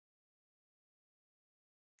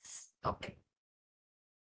Okay.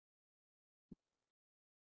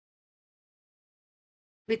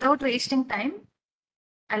 Without wasting time,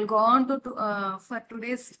 I'll go on to for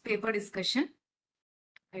today's paper discussion.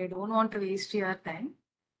 I don't want to waste your time.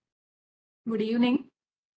 Good evening.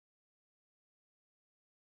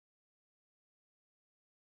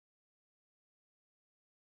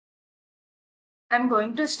 I'm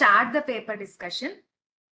going to start the paper discussion.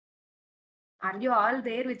 Are you all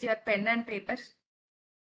there with your pen and paper?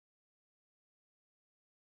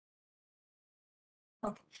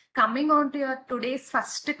 Okay. Coming on to your today's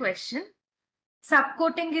first question.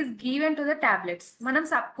 Subcoating is given to the tablets. Manam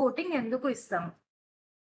subcoating enduku istam?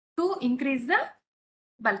 To increase the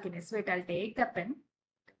bulkiness. Wait, I'll take the pen.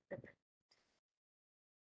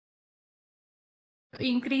 To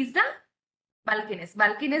increase the bulkiness.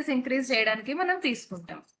 Bulkiness increase cheyadaniki manam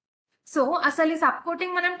teeskuntam. So asali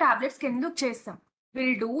subcoating manam tablets ki enduku chestam?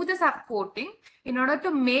 We'll do the subcoating in order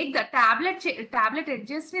to make the tablet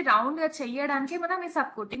edges ni round ga cheyadaniki manam ee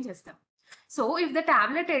subcoating chestam. So if the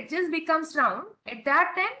tablet edges becomes round, at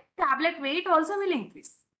that time tablet weight also will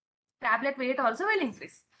increase. Tablet weight also will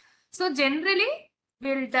increase. So generally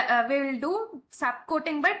we will do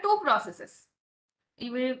subcoating by two processes. We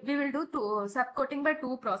will do subcoating by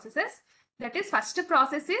two processes. That is, first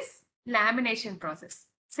process is lamination process.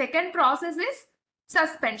 Second process is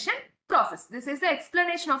suspension process. This is the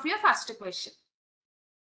explanation of your first question.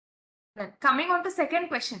 Then coming on to second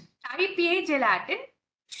question. Type A gelatin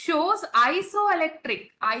shows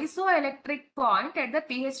isoelectric point at the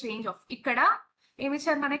pH range of ikkada em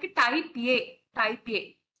icharu manaki type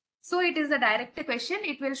A. So it is a direct question.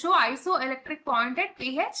 It will show isoelectric point at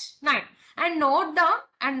pH 9. And note down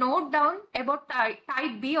about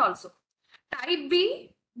type B also. Type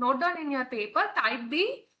B, note down in your paper, type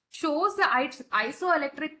B shows the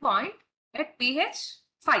isoelectric point at pH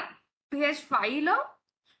 5. pH 5 lo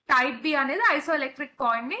type B anedi isoelectric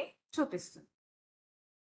point ni chupistundi.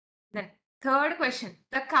 Then third question.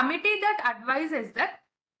 The committee that advises that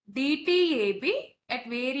DTAB at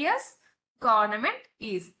various government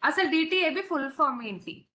is. Asal DTAB full form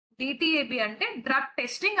enti? DTAB ante Drug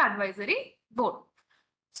Testing Advisory Board.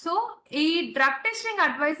 So ఈ drug testing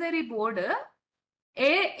advisory board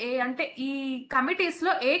అంటే ఈ committees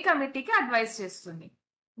లో ఏ కమిటీకి advise చేస్తుంది?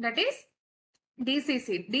 That is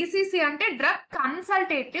DCC అంటే drug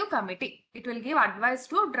consultative committee. It will give advice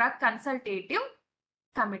to drug consultative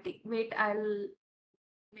committee. Wait, I'll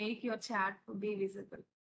make your chat to be visible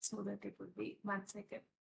so that it would be 1 second.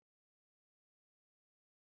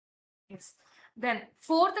 Yes. Then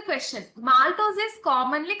fourth question. Maltose is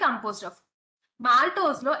commonly composed of.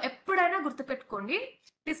 Maltose lo eppudaina gurtupettukondi,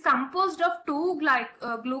 it is composed of two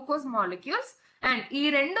glucose molecules, and ee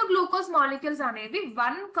rendu glucose molecules anevi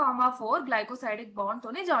 1,4 glycosidic bond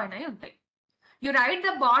tone join ayi untayi. You write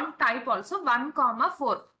the bond type also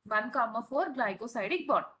 1,4 glycosidic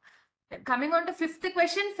bond. Then coming on to fifth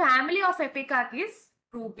question, family of epicarp is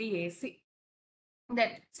rubiaceae.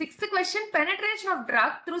 Then sixth question, penetration of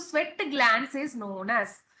drug through sweat glands is known as.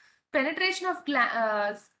 Penetration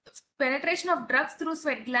of drugs through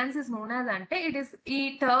sweat glands is known as ante it is ee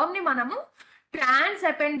term ni manamu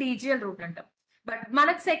transappendigeal route antam. But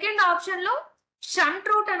manaku second option lo shunt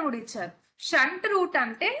route ani kuda icharu. Shunt route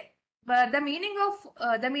ante the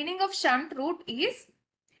meaning of shunt route is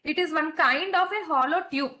it is one kind of a hollow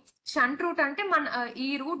tube. Shunt route ante ee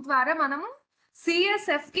route ద్వారా మనము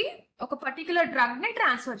CSF కి ఒక particular drug ని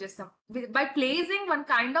transfer చేస్తాం by placing one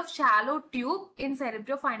kind of shallow tube in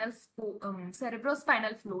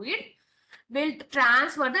cerebrospinal fluid will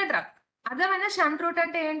transfer the drug. అర్థమైనా shunt route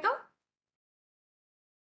అంటే ఏంటో?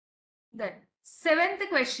 Then seventh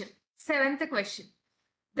question.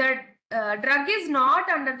 The drug is not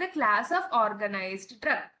under the class of organized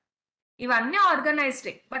drug. ఇవన్నీ organised,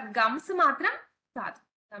 but gums మాత్రం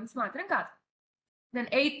కాదు. Then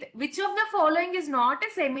eighth, which of the following is not a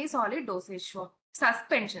semi-solid dosage form?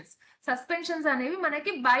 Suspensions అనేవి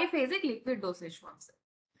మనకి biphasic liquid dosage forms.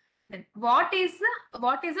 Then what is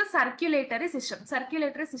a circulatory system?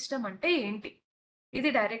 Circulatory system అంటే ఏంటి? ఇది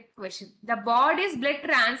direct question. The body's blood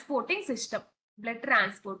transporting system.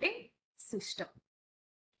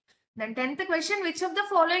 Then 10th question, which of the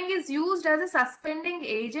following is used as a suspending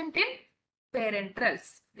agent in parenterals?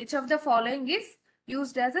 Which of the following is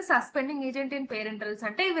used as a suspending agent in parenterals?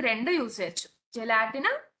 అంటే ఇవి రెండు use చేయొచ్చు, gelatin,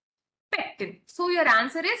 pectin. So your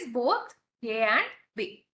answer is both A and B.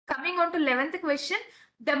 Coming on to 11th question,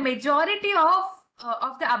 the majority of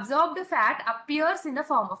the absorbed fat appears in the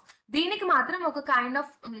form of. దీనికి మాత్రం ఒక kind of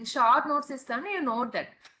short notes ఇస్తాను, you note that.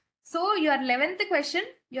 So your 11th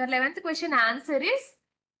question answer is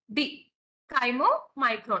D,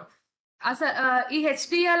 chymomicron. అసలు ఈ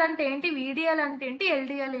HDL అంటే ఏంటి, విడిఎల్ అంటే ఏంటి,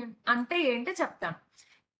 ఎల్డిఎల్ అంటే ఏంటి చెప్తాను.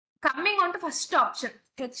 Coming on to first option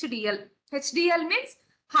HDL. HDL means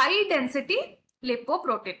high density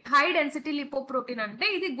lipoprotein. High density lipoprotein అంటే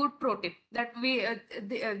ఇది good protein, that we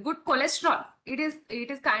good cholesterol. It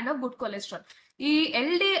is kind of good cholesterol. ఈ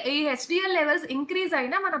హెచ్డిఎల్ లెవెల్స్ ఇంక్రీజ్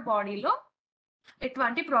అయినా మన బాడీలో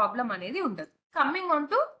ఎటువంటి ప్రాబ్లం అనేది ఉండదు. Coming on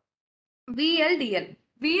to VLDL.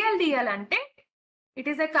 VLDL అంటే it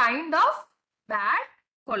is a kind of bad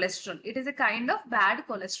cholesterol. It is a kind of bad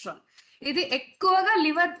cholesterol. ఇది ఎక్కువగా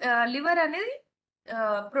లివర్ అనేది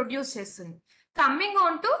ప్రొడ్యూస్ చేస్తుంది. Coming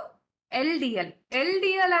on to LDL.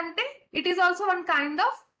 LDL అంటే it is also one kind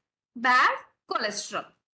of bad cholesterol.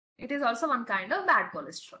 It is also one kind of bad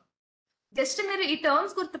cholesterol. Just మీరు ఈ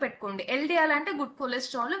terms గుర్తు పెట్టుకోండి. LDL అంటే గుడ్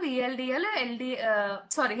కొలెస్ట్రాల్, విఎల్డిఎల్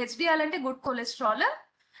హెచ్డిఎల్ అంటే గుడ్ కొలెస్ట్రాల్,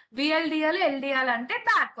 విఎల్డిఎల్ ఎల్డిఎల్ అంటే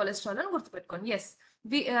bad cholesterol అని గుర్తుపెట్టుకోండి. Yes,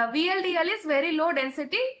 VLDL is very low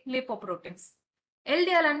density lipoproteins.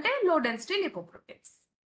 LDL అంటే low density lipoproteins.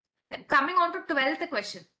 Coming on to 12th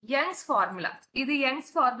question, Young's formula. ఇది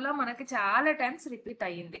యంగ్స్ ఫార్ములా మనకి చాలా times repeat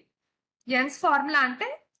అయ్యింది. Young's formula అంటే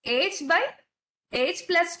age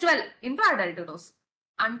plus 12 into adult dose.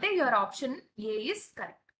 అంటే your option A is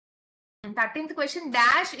correct. And 13th question,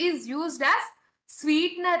 dash is used as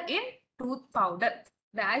sweetener in tooth powder.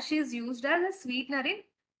 Dash is used as a sweetener in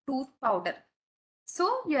tooth powder. So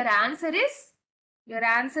your answer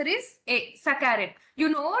is A, saccharin. You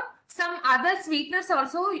know some other sweeteners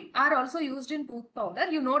are also used in tooth powder.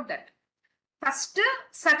 You note that. First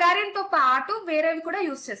saccharin తో పాటు వేరేవి కూడా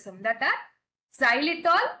use చేస్తాం. That are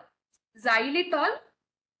xylitol,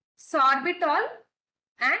 sorbitol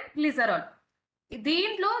and glycerol.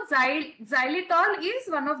 దీంట్లో xylitol is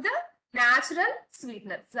one of the natural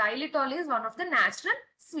sweetener. Xylitol is one of the natural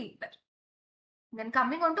sweetener. Then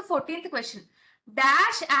coming on to 14th question,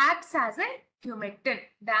 dash acts as a humectant.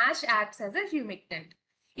 Dash acts as a humectant.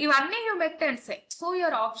 ఇవన్నీ హ్యూమెక్టెంట్స్. So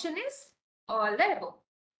your option is all the above.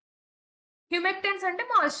 హ్యూమెక్టెంట్స్ అంటే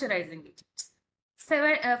moisturising.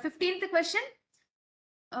 15th question,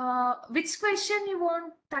 which question you want?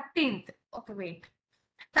 13th. Okay, wait.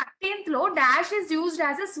 13th లో dash is used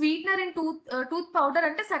as a sweetener in tooth powder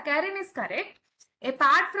అంటే saccharin is correct.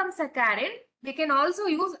 Apart from saccharin, we can also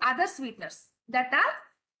use other sweeteners that are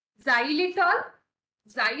xylitol,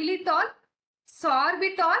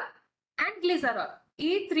 sorbitol and glycerol.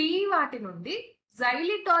 ఈ 3 వాటి నుండి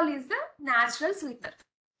xylitol is the natural sweetener.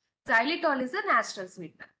 Xylitol is the natural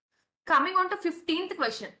sweetener. Coming on to 15th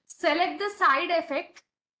question, select the side effect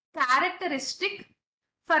characteristic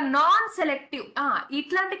for non selective.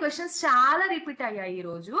 ఇట్లాంటి questions చాలా repeat అయ్యాయి ఈ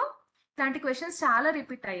రోజు.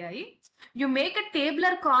 You make a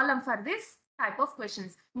tabular column for this type of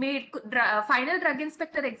questions. Me final drug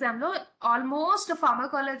inspector exam లో almost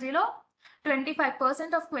ఫార్మకాలజీలో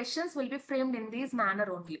 25% of questions will be framed in these manner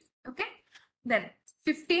only. Okay, then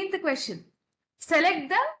 15th question,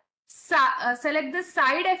 select the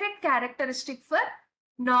side effect characteristic for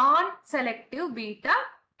non selective beta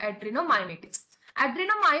అడ్రినోమైమెటిక్స్.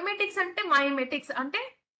 అడ్రినోమైమెటిక్స్ అంటే మైమెటిక్స్ అంటే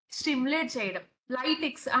stimulate చేయడం,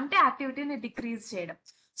 లైటిక్స్ అంటే యాక్టివిటీని decrease చేయడం.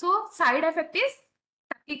 So side effect is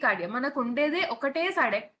టకికార్డియా. మనకు ఉండేదే ఒకటే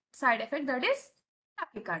side effect, that is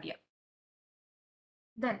టకికార్డియా.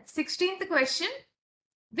 Then 16th question,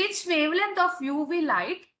 which wavelength of UV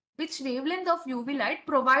light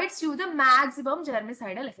provides you the maximum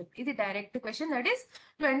germicidal effect? ఇది direct question. That is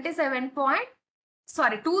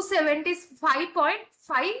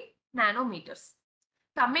 275.5 nanometers.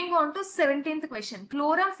 Coming on to 17th question,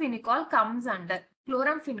 chloramphenicol comes under.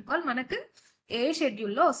 Chloramphenicol మనకు ఏ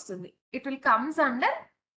schedule లో వస్తుంది? It will comes under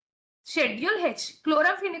schedule H.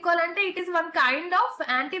 Chloramphenicol అంటే it is one kind of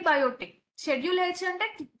antibiotic. Schedule H అంటే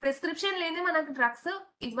prescription లేని మనకు drugs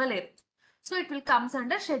ఇవ్వలేరు. So it will comes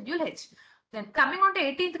under schedule H. Then coming on to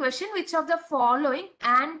 18th question, which of the following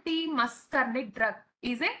anti-muscarinic drug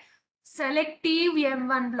is a selective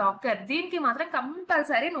M1 blocker? దీనికి మాత్రం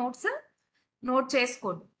compulsory note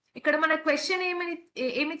చేసుకోండి. ఇక్కడ మన question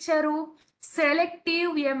ఏమిచ్చారు?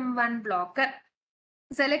 Selective M1 blocker.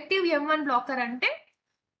 Selective M1 blocker అంటే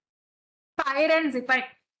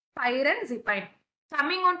పైరెన్జిపైన్.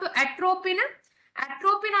 Coming on to atropine.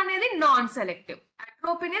 Atropine అనేది non selective.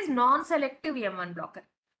 Atropine is non selective M1 blocker.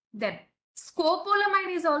 Then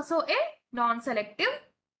scopolamine is also a non selective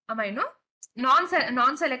amino, non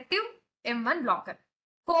selective M1 blocker.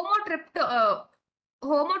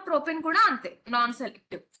 హోమోట్రోపిన్ కూడా అంతే, non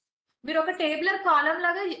selective. మీరు ఒక tabular కాలం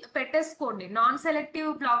లాగా పెట్టేసుకోండి. Non selective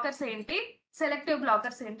blockers ఏంటి, selective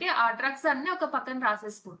blockers ఏంటి, ఆ డ్రగ్స్ అన్ని ఒక పక్కన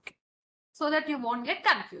రాసేసుకోండి, so that you won't get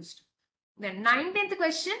confused. Then 19th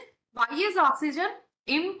question, why is oxygen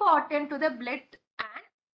important to the blood and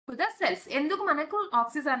to the cells. ఎందుకు మనకు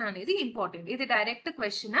ఆక్సిజన్ అనేది ఇంపార్టెంట్? ఇది direct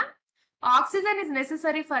question. Oxygen is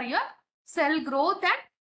necessary for your cell growth and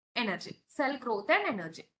energy. Cell growth and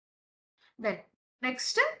energy. Then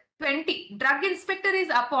next 20. Drug inspector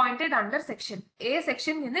is appointed under section. A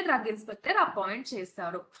section కింద drug inspector appoint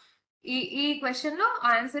చేస్తారు? ఈ question లో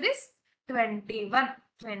answer is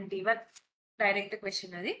 21. Direct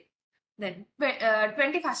question అది. Then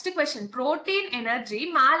 21st question, protein energy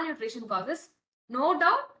malnutrition causes, no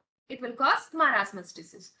doubt it will cause marasmus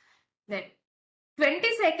disease. Then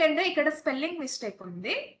 22nd ఇక్కడ spelling mistake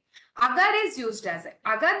ఉంది. agar is used as a,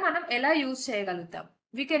 agar మనం ఎలా use చేయగలుగుతాం?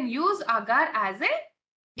 we can use agar as a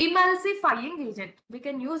emulsifying agent. we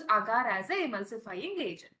can use agar as a emulsifying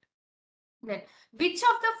agent. Then which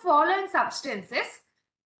of the following substances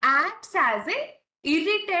acts as a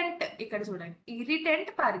irritant? ఇక్కడ చూడండి, irritant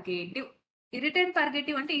పర్గేటివ్. Irritant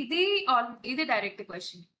పర్గేటివ్ అంటే ఇది direct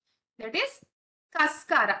question. That is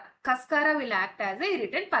కస్కారా. కస్కారా will act as a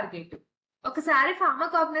irritant పర్గేటివ్. ఒకసారి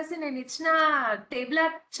pharmacognosy నేను ఇచ్చిన table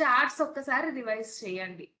of charts ఒక్కసారి revise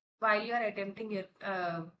చేయండి while you are attempting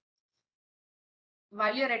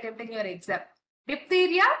your exam.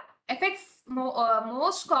 Diphtheria affects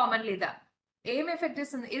most commonly the ఏం ఎఫెక్ట్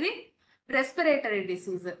చేస్తుంది? ఇది respiratory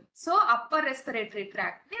disease. So upper respiratory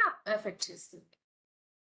tract ని effect చేస్తుంది.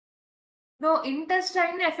 నో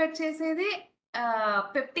ఇంటెస్టైన్ ని ఎఫెక్ట్ చేసేది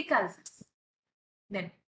peptic ulcers. Then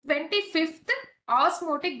 25th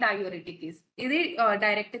osmotic diuretic. ఇది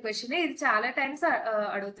డైరెక్ట్ క్వశ్చన్. ఇది చాలా టైమ్స్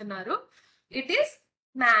అడుగుతున్నారు. It is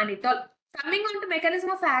మానిటాల్. Coming on to mechanism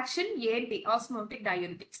of action ఏంటి osmotic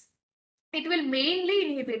diuretics? It will mainly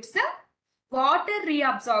inhibits the water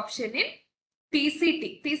reabsorption in PCT.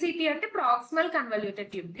 PCT అంటే proximal convoluted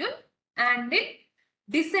tubule and in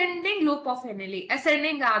descending loop of Henle.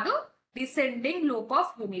 Ascending కాదు, descending loop of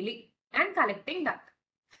Henle and collecting duct.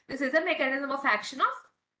 This is the mechanism of action of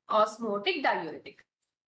osmotic diuretic.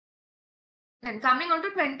 And coming on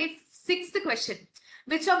to 26th question.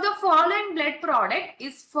 Which of the following blood product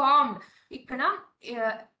is formed? ఇక్కడ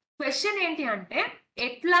question ఏంటి అంటే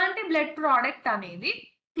ఎట్లాంటి blood product అనేది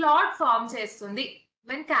clot form చేస్తుంది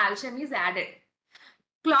when calcium is added?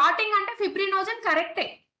 Clotting అంటే ఫిబ్రినోజన్ కరెక్టే.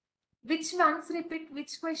 Which once repeat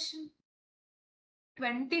which question?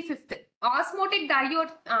 25th. Osmotic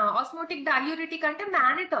diuretic అంటే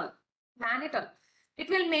మానిటాల్.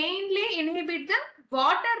 It will mainly inhibit the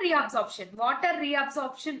water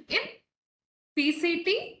reabsorption in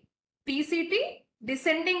PCT,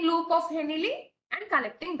 descending loop of హెనిలీ and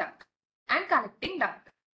collecting duct.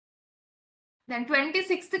 Then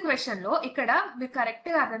 26th question లో ఇక్కడ మీరు correct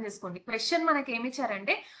గా అర్థం చేసుకోండి. Question మనకి ఏమి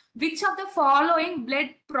ఇచ్చారంటే which of the following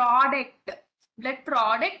blood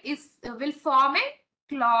product is will form a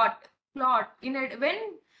clot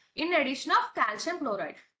in addition of calcium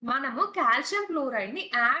chloride. మనము కాల్షియం క్లోరైడ్ ని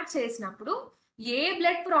యాడ్ చేసినప్పుడు ఏ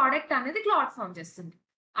బ్లడ్ ప్రోడక్ట్ అనేది క్లాట్ ఫార్మ్ చేస్తుంది?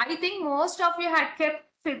 I think most of you had kept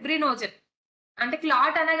ఫిబ్రినోజన్. అంటే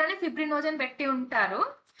clot అనగానే ఫిబ్రినోజన్ పెట్టి ఉంటారు,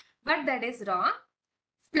 but that is wrong.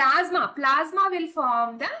 Plasma will form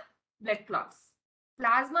the blood clots.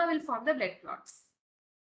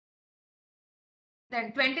 Then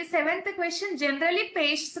 27th question, generally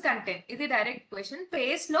paste content. ఇది direct question.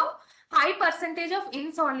 Paste లో high percentage of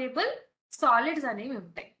insoluble solids అనేవి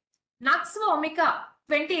ఉంటాయి. Nux వోమికా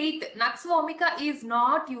 28th. Nux వోమికా is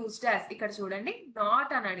not used as. ఇక్కడ చూడండి,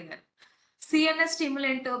 not అని అడిగారు. CNS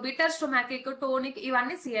stimulant, bitter స్టొమాటిక్, tonic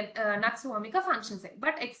ఇవన్నీ nux వోమికా functions.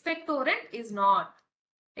 But ఎక్స్పెక్టోరెంట్ is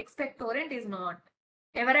not.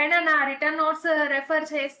 ఎవరైనా నా రిటర్న్ నోట్స్ రెఫర్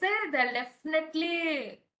చేస్తే they definitely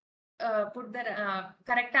put the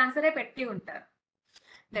correct ఆన్సరే పెట్టి ఉంటారు.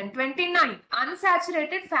 Then 29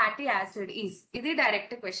 unsaturated fatty acid is. ఇది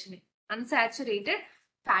direct question. Unsaturated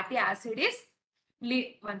fatty acid is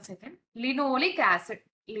linoleic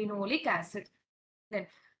acid. Then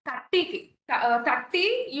 30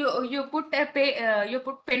 you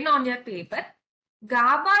put pen on your paper.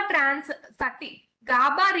 GABA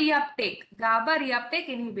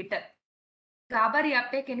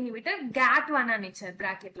reuptake inhibitor GAT1 అని ఇచ్చారు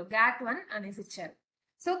bracket లో. GAT1 అనేసి ఇచ్చారు.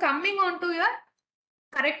 So coming on to your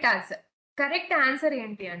correct answer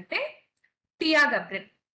ఏంటి అంటే టియాగబ్రిన్.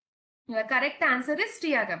 Your correct answer is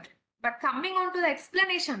టియాగబ్రిన్. But coming on to the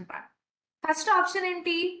explanation part, first option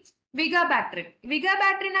ఏంటి?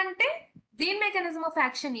 విగాబాట్రిన్ అంటే దీని మెకానిజం ఆఫ్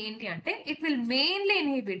యాక్షన్ ఏంటి అంటే it will mainly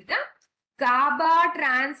inhibit the GABA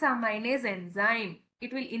transaminase enzyme.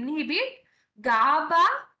 It will inhibit GABA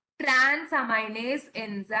transaminase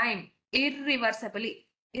enzyme irreversibly.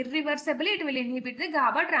 It will inhibit the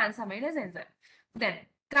GABA transaminase enzyme. Then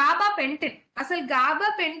gabapentin. అసలు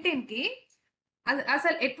gabapentin కి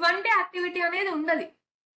అసలు ఎటువంటి activity అనేది ఉండదు.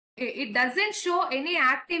 It doesn't show any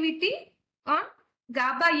activity on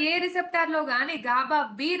GABA A receptor లో గానీ GABA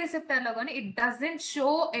B receptor లో గానీ it doesn't show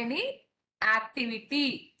any activity.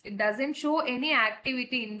 It doesn't show any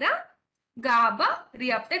activity in the GABA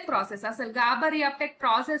reuptake process. అసలు గాబా రీఅప్టేక్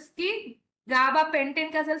ప్రాసెస్ కి GABA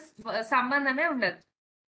పెంటిన్ కి అసలు సంబంధమే ఉండదు.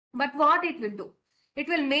 But what it will do, it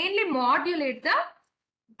will mainly modulate the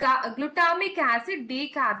glutamic acid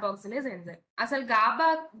decarboxylase enzyme. అసలు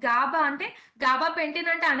GABA అంటే GABA పెంటిన్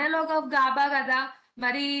అంటే అనలోగ్ of GABA కదా,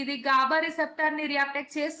 మరి ఇది గాబా రిసెప్టర్ ని రియాప్టేక్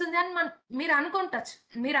చేస్తుంది అని మీరు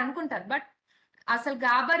అనుకుంటారు. బట్ అసలు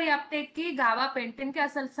గాబా రియాప్టేక్ కి గాబా పెంటిన్ కి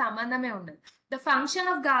అసలు సంబంధమే ఉండదు. The function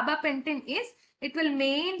of GABA పెంటిన్ is it will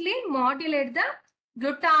mainly modulate the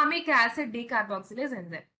glutamic acid decarboxylase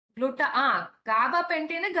enzyme. GABA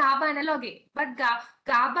పెంటిన్ GABA అనలోగే, but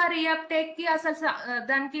GABA reuptake కి అసలు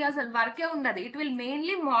దానికి అసలు వర్కే ఉండదు. It will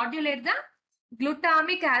mainly modulate the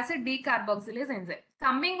glutamic acid decarboxylase enzyme.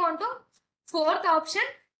 Coming on to fourth option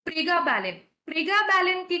ప్రిగాబాలిన్.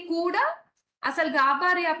 ప్రిగాబాలిన్ కి కూడా అసలు GABA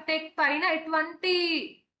reuptake పైన ఎటువంటి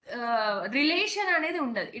రిలేషన్ అనేది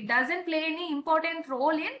ఉండదు. It doesn't play any important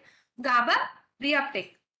role in GABA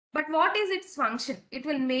reuptake. But what is it's function? It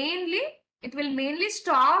will mainly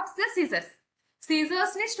stops the scissors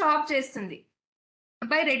ని stop చేస్తుంది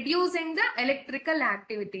by reducing the electrical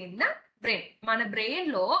activity in the brain. మన brain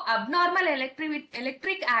లో abnormal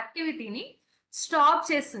electric యాక్టివిటీని stop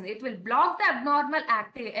చేస్తుంది. It will block the abnormal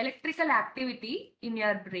electrical activity in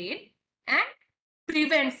your brain and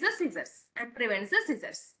prevents the seizures.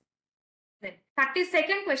 Then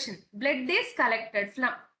 32nd question, blood is collected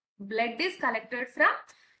from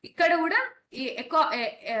ఇక్కడ కూడా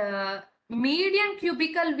median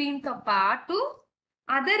cubical vein తో పాటు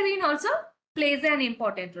other vein also plays an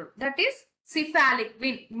important role, that is cephalic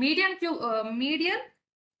vein. median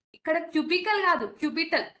ఇక్కడ cubical కాదు,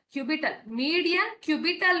 cubital median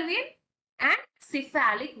cubital vein and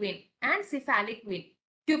cephalic vein.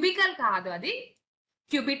 cubical కాదు, అది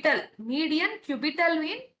cubital, median cubital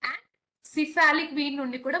vein and cephalic vein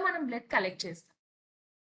నుండి కూడా మనం blood collect చేస్తాం.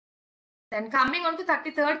 Then coming on to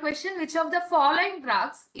 33rd question, which of the following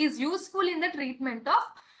drugs is useful in the treatment of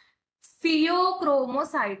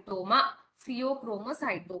pheochromocytoma?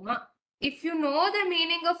 If you know the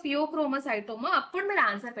meaning of pheochromocytoma, అప్పుడు మీరు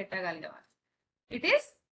answer పెట్టగలిగేవారు. It is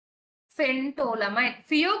phentolamine.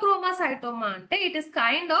 Pheochromocytoma అంటే it is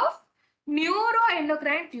kind of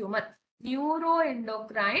neuroendocrine tumor.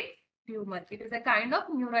 It is a kind of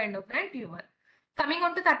neuroendocrine tumor. Coming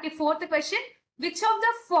on to 34th question, which of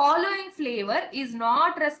the following flavor is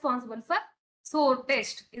not responsible for sore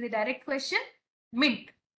taste? Is the direct question mint.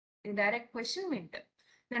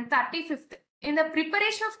 Then 35th, in the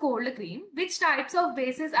preparation of cold cream, which types of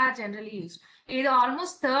bases are generally used? It is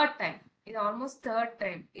almost third time.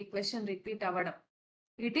 ఈ question repeat అవ్వడం.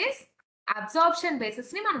 It is absorption bases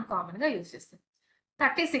ని మనం common గా use చేస్తాం.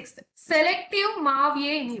 36th, selective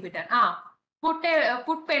MAV-A inhibitor.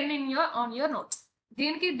 Put pen on your notes.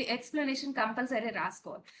 దీనికి explanation compulsory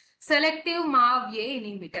రాసుకోవాలి. Selective MAV-A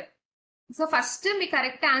inhibitor. So first మీ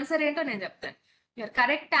correct answer ఏంటో నేను చెప్తాను. Your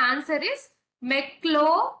correct answer is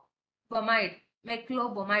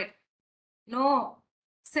మెక్లోబొమైడ్. No,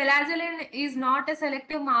 సెలాజలిన్ is not a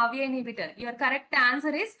selective MAV-A inhibitor. Your correct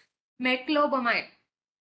answer is మెక్లోబొమైడ్.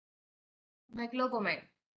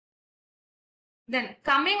 Then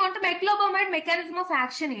coming on to meglobomide, mechanism of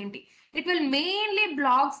action enti? It will mainly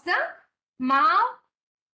blocks the MAV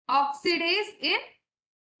oxidase in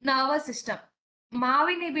nervous system. MAV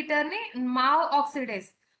inhibitor ni MAV oxidase,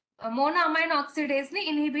 monoamine oxidase ni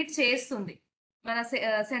inhibit చేస్తుంది మన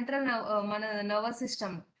central మన nervous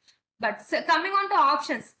system. But coming on to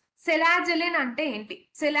options, సెలాజలిన్ అంటే ఏంటి?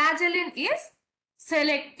 సెలాజలిన్ is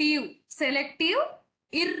selective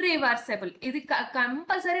irreversible. ఇది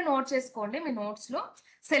compulsory note చేసుకోండి మీ notes లో.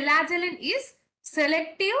 సెలాజలిన్ is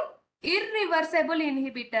selective irreversible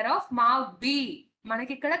inhibitor of MAV-B.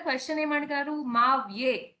 మనకి ఇక్కడ question ఏమడిగారు?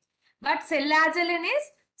 MAV-A. But సెలాజలిన్ is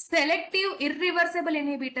selective irreversible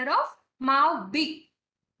inhibitor of MAV-B.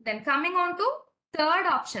 Then coming on to third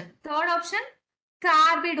option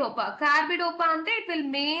కార్బిడోపా. అంటే it will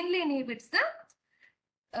mainly inhibits the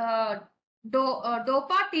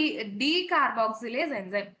decarboxylase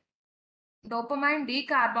enzyme. Dopamine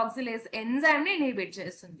decarboxylase enzyme ని inhibit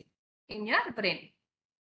చేస్తుంది in your brain.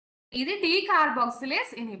 ఇది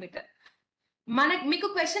decarboxylase inhibitor. మీకు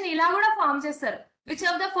question ఇలా కూడా form చేస్తారు, which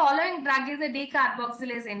of the following drug is the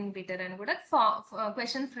decarboxylase inhibitor అని కూడా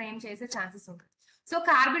క్వశ్చన్ ఫ్రేమ్ చేసే ఛాన్సెస్ ఉంటుంది. So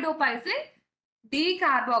కార్బిడోపా is a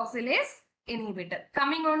decarboxylase inhibitor.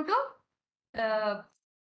 Coming on to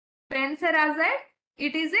benzodiazide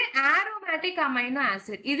it is a aromatic amino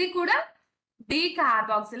acid. ఇది కూడా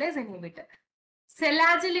decarboxylase inhibitor.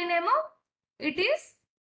 Selagiline ఏమో it is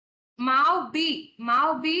MAO-B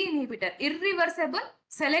inhibitor. Irreversible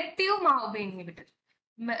selective MAO-B inhibitor.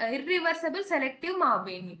 Irreversible selective MAO-B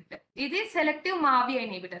inhibitor. It is selective MAO-B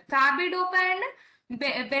inhibitor. Carbidopa and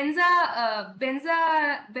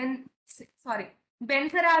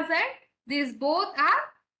benzerazide. These both are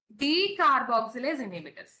decarboxylase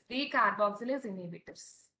inhibitors. Decarboxylase inhibitors.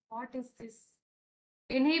 What is this?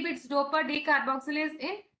 Inhibits dopa decarboxylase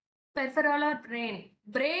in peripheral are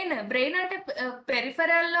brain అంటే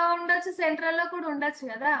peripheral లో ఉండొచ్చు, central లో కూడా ఉండొచ్చు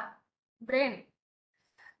కదా brain.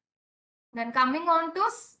 Then coming on to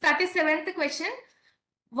 37th question,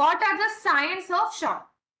 what are the science of shock?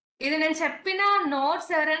 ఇది నేను చెప్పిన నోట్స్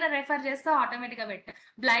ఎవరైనా రెఫర్ చేస్తే ఆటోమేటిక్ గా పెట్టారు,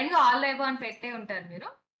 బ్లైండ్ గా ఆల్ ఏవో అని పెట్టే ఉంటారు మీరు.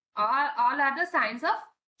 All are the science of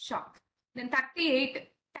shock. Then 38,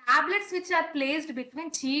 tablets which are placed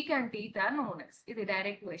between చీక్ and teeth are known as. ఇది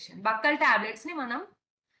డైరెక్ట్ క్వశ్చన్. బక్కల్ టాబ్లెట్స్ ని మనం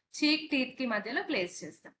చీక్ టీత్ కి మధ్యలో ప్లేస్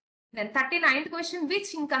చేస్తాం. Then 39th question, which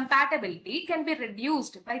incompatibility can be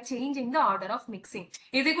reduced by changing the order of mixing?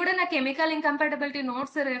 ఇది కూడా నా chemical ఇంకంపాటబిలిటీ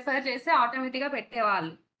notes refer చేస్తే ఆటోమేటిక్ గా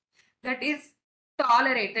పెట్టేవాళ్ళు. That is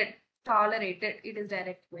tolerated. It is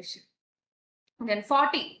direct question. Then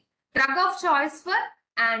 40, drug of choice for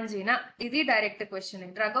angina. ఇది direct question.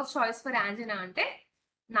 Drug of choice for angina అంటే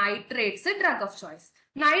nitrates drug of choice.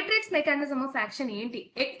 Nitrates mechanism of action ఏంటి?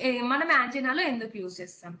 మనం యాంజినాలో ఎందుకు use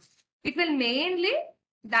చేస్తాం? It will mainly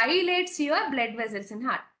డైలేట్స్ your blood vessels in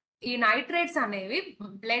heart. ఈ nitrates అనేవి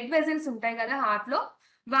blood vessels ఉంటాయి కదా హార్ట్ లో,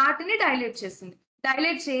 వాటిని డైలేట్ చేస్తుంది.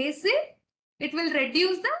 డైలేట్ చేసి it will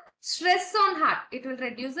reduce the stress on heart.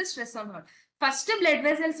 First blood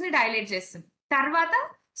vessels ని డైలేట్ చేస్తుంది, తర్వాత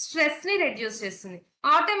స్ట్రెస్ ని రెడ్యూస్ చేస్తుంది.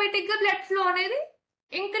 ఆటోమేటిక్ గా బ్లడ్ ఫ్లో అనేది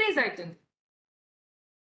ఇంక్రీజ్ అవుతుంది.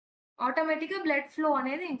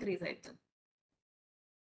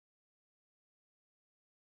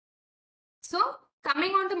 So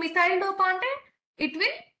coming on to methyl dopa అంటే it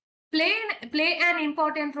will play an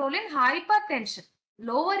important role in hypertension,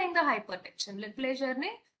 lowering the hypertension. Blood pressure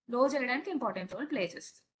ని లో చేయడానికి ఇంపార్టెంట్ రోల్ ప్లే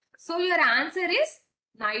చేస్తుంది. So your answer is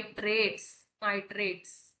nitrates.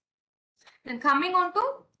 Then coming on to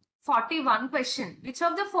 41 question, which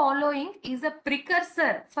of the following is a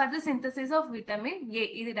precursor for the synthesis of vitamin A?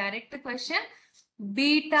 Is a direct question.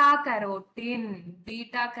 Beta carotene.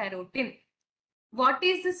 What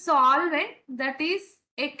is the solvent that is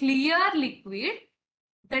a clear liquid,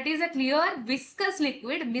 that is a clear viscous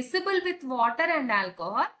liquid miscible with water and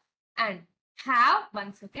alcohol and have,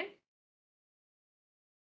 one second,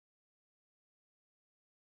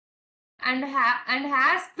 and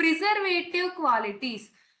has preservative qualities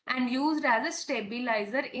and used as a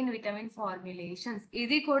stabilizer in vitamin formulations?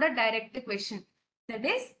 Idi kuda direct question. That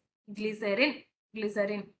is glycerin.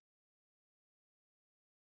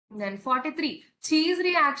 Then 43, cheese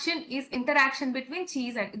reaction is interaction between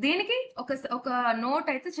cheese and, దీనికి ఒక note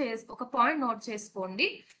అయితే ఒక point note చేసుకోండి.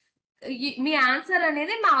 మీ answer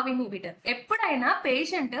అనేది మావ్ inhibitor. ఎప్పుడైనా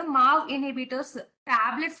patient మావ్ inhibitors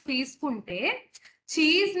tablets తీసుకుంటే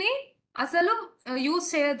cheese ని అసలు యూజ్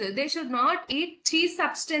చేయొద్దు. They should not eat cheese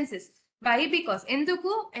substances. Why? Because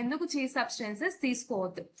ఎందుకు చీజ్ సబ్స్టెన్సెస్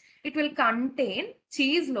తీసుకోవద్దు? It will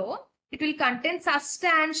contain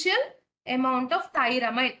substantial amount of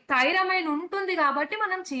థైరమైన్ ఉంటుంది కాబట్టి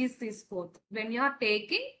మనం చీజ్ తీసుకోవద్దు when you are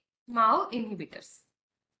taking మావ్ inhibitors.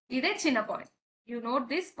 ఇదే చిన్న point, you note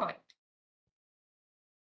this point.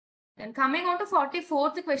 Then coming on to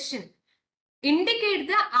 44th question, indicate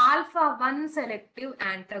the alpha-1 selective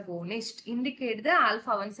antagonist.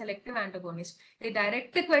 A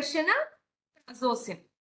direct question,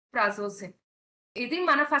 prazosin. ఇది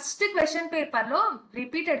మన first question paper లో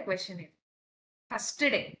repeated question. First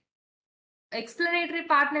day explanatory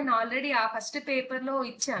part నేను already ఆ first paper లో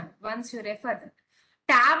ఇచ్చాను. Once you refer that.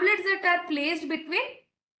 Tablets that are placed between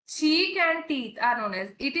cheek and teeth are known as.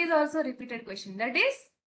 It is also repeated question. That is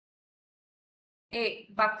A,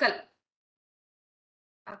 buccal.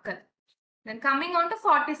 Then coming on to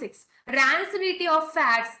 46, rancidity of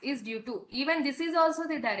fats is due to, even this is also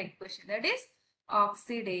the direct question, that is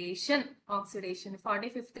oxidation.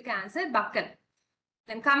 45th answer, buccal.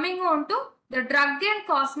 Then coming on to the Drug and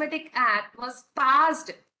Cosmetic Act was passed.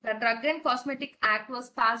 The Drug and Cosmetic Act was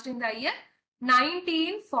passed in the year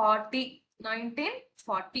 1940.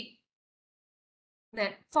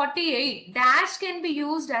 Then 48, dash can be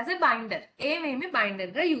used as a binder. ఏమేమి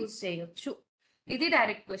binder గా use చేయొచ్చు? ఇది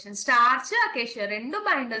direct question. Starch, acacia రెండు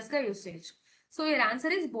binders గా use చేయొచ్చు. So your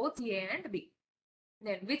answer is both A and B.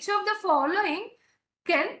 Then which of the following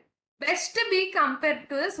can best be compared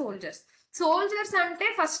to the soldiers? Soldiers అంటే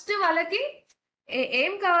first వాళ్ళకి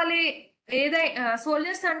ఏం కావాలి, ఏదైనా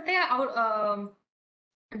సోల్జర్స్ అంటే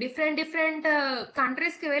different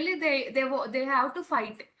countries కి వెళ్ళి they have to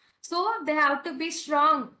fight, so they have to be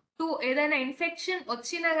strong to ఏదైనా infection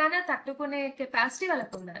వచ్చినా గానీ తట్టుకునే కెపాసిటీ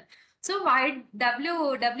వాళ్ళకు ఉండాలి. So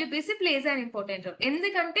WBC plays an important role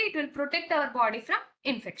ఎందుకంటే it will protect our body from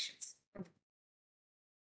infections.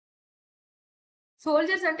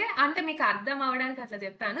 Soldiers అంటే మీకు అర్థం అవడానికి అట్లా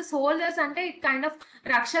చెప్పాను. సోల్జర్స్ అంటే ఇట్ కైండ్ ఆఫ్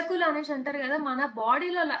రక్షకులు అనేసి అంటారు కదా, మన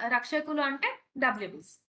బాడీలో రక్షకులు అంటే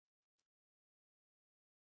WBC.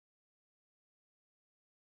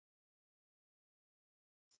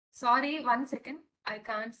 Sorry, 1 second. I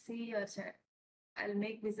can't see your chat. I'll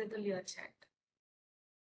make visible your chat.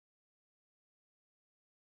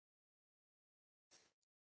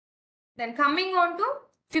 Then coming on to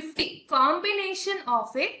 50. Combination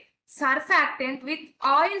of a surfactant with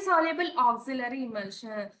oil-soluble auxiliary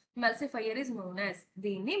emulsifier is known as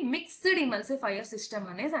the mixed emulsifier system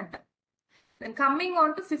అనేది అంటారు. Then coming on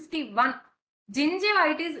to 51.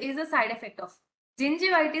 Gingivitis is a side effect of.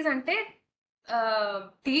 Gingivitis అంటే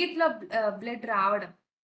teeth లో blood రావడం.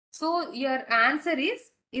 So your answer is,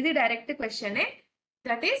 ఇది direct question,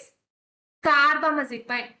 that is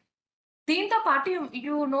కార్బమజిపైన్. దీంతో పాటు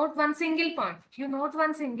you note one single point,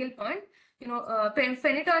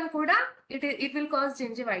 ఫెనిటాన్ కూడా it will cause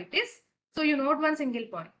gingivitis, so you note one single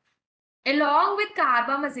point. Along with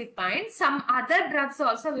carbamazepine, some other drugs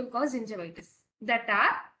also will cause gingivitis, that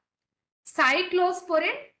are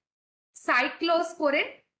cyclosporin,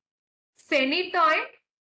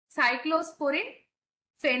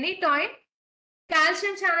 phenytoin,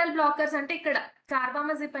 calcium channel blockers. అంటే ఇక్కడ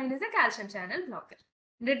carbamazepine is a calcium channel blocker.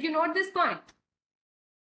 Did you note this point?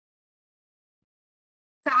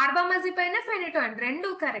 Carbamazepine and phenytoin రెండు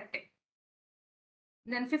correct.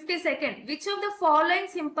 Then 52nd, which of the following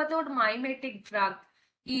sympathomimetic drug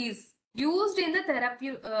is used in the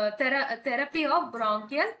therapy of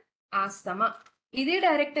bronchial asthma? ఇది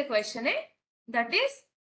direct question, that is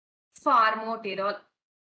ఫార్మోటిరాల్.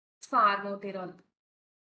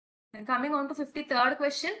 Then coming on to 53rd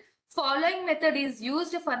question, following method is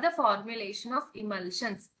used for the formulation of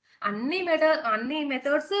emulsions. అన్ని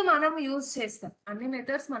methods మనం use చేస్తాం.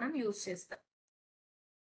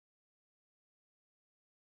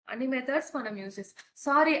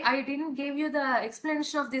 Sorry, I didn't give you the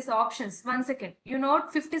explanation of these options. 1 second. You note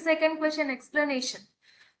 52nd question explanation.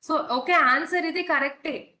 So okay, answer ఇది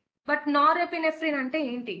కరెక్టే, but norepinephrine అంటే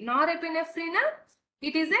ఏంటి? Norepinephrine,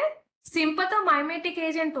 it is a sympathomimetic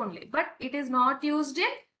agent only, but it is not used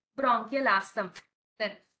in bronchial asthma.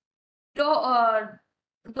 Then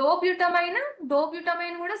dobutamine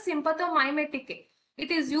కూడా sympathomimetic.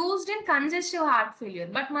 It is used in congestive heart failure,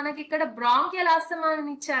 but మనకి ఇక్కడ bronchial asthma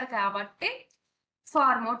అని ఇచ్చారు కాబట్టి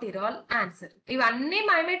ఫార్మోటిరాల్ ఆన్సర్. ఇవన్నీ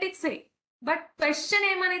మైమెటిక్స్, but question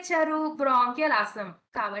ఏమని ఇచ్చారు? Bronchial asthma,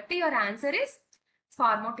 కాబట్టి your answer is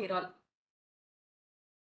ఫార్మోటిరాల్.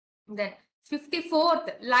 Then 54th,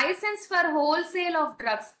 licence for wholesale of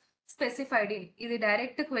drugs specified in. ఇది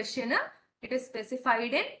direct question. It is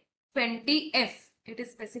specified in 20F.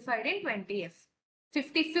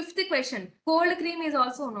 55th question, cold cream is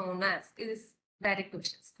also known as, it is direct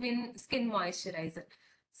question, skin moisturizer.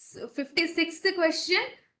 56th question,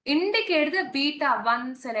 indicate the beta-1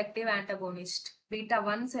 selective antagonist.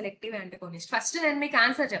 First నేను మీకు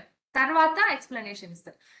answer తర్వాత explanation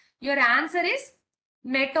ఇస్తాను. Your answer is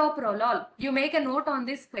metoprolol. You make a note on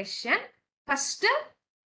this question. First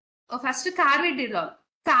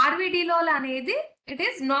carvedilol అనేది it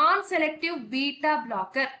is non-selective beta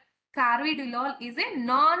blocker. Carvedilol is a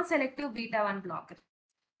non-selective beta-1 blocker.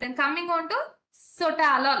 Then coming on to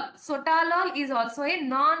sotalol is also a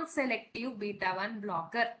non-selective beta-1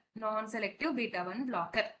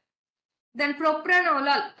 blocker. Then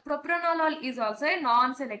propranolol is also a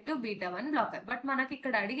non-selective beta-1 blocker. But మనకి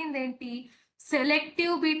ఇక్కడ అడిగింది ఏంటి?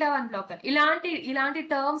 Selective బీటా-1 blocker. ఇలాంటి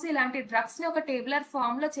terms, ఇలాంటి drugs ని ఒక tabular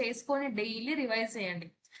form లో చేసుకొని డైలీ రివైజ్ చేయండి.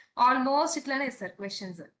 ఆల్మోస్ట్ ఇట్లానే ఇస్తారు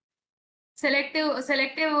క్వశ్చన్స్.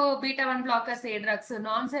 సెలెక్టివ్ బీటా-1 బ్లాకర్స్ ఏ డ్రగ్స్,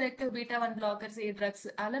 నాన్ సెలెక్టివ్ బీటా-1 బ్లాకర్స్ ఏ డ్రగ్స్,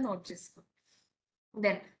 అలా నోట్ చేసుకో.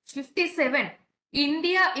 Then 57,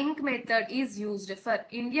 India Ink method is used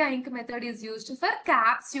for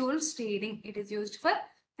capsule staining. It is used for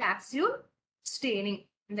capsule staining.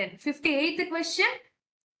 Then 58th question,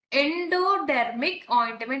 ఎండోడెర్మిక్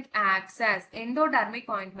ointment acts as. ఎండోడెర్మిక్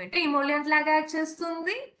ointment ఇమోలియంట్ లాగా act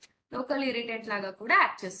చేస్తుంది, local irritant లాగా కూడా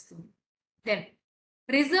act చేస్తుంది. Then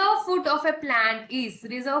reserve food of a plant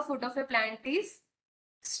is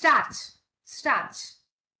starch.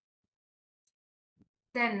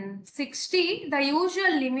 Then 60, the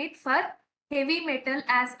usual limit for heavy metal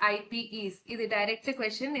as ఐపీఈస్. ఇది direct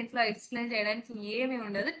question. ఇంట్లో explain చేయడానికి ఏమీ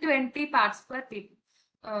ఉండదు. 20 parts per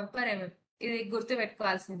mm. ఇది గుర్తు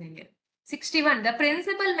పెట్టుకోవాల్సింది. 61. The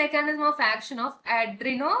principal mechanism of action of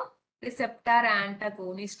adreno receptor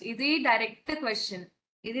antagonist. ఇది direct question.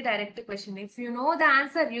 If you know the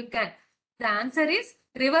answer, you can. The answer is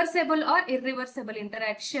reversible or irreversible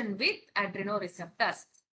interaction with adrenoreceptors.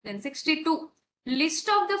 Then 62. List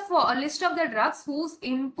of the drugs whose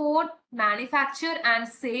import, manufacture and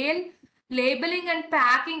sale, labeling and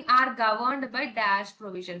packing are governed by dash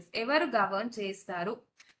provisions. Ever govern చేస్తారు?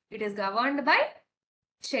 It is governed by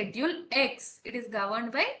Schedule X. It is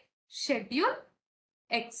governed by Schedule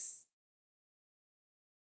X.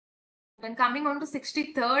 When coming on to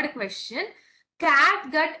 63rd question,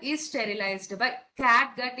 catgut is sterilized by.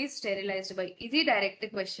 ఇది direct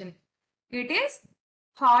question. It is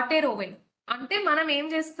hot air oven. అంటే మనం ఏం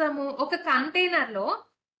చేస్తాము, ఒక container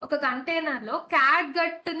లో cat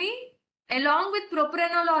gut ని along with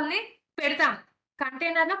ప్రొప్రెనోలాల్ ని పెడతాం.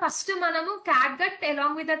 కంటైనర్ లో ఫస్ట్ మనము cat gut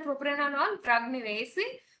along with that ప్రొప్రెనోలాల్ drug ని వేసి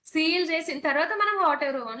సీల్ చేసిన తర్వాత మనం హాట్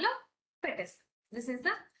ఎయిర్ ఓవెన్ లో పెట్టేస్తాం. This is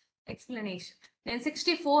the explanation. Then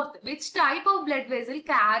 64th, which type of blood vessel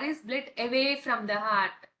carries blood away from the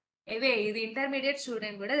heart? Away, the intermediate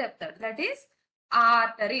student kuda cheptaru. That is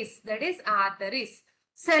arteries.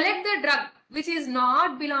 Select the drug which is not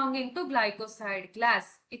belonging to glycoside class.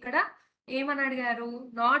 Ikkada ఏమని అడిగారు,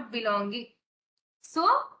 not belonging. So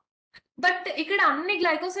but ఇక్కడ అన్ని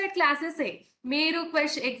glycoside classes మీరు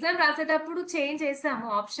exam రాసేటప్పుడు change చేసాము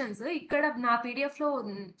options. ఇక్కడ నా PDF లో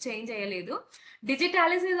చేంజ్ చేయలేదు.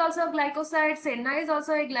 Digitalis is also glycoside, సెన్నా is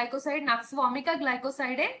also a glycoside, nux Vamika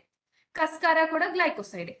గ్లైకోసైడే, కస్కారా కూడా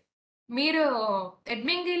గ్లైకోసైడే. మీరు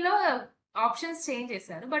ఎడ్మింగిల్లో ఆప్షన్స్ చేంజ్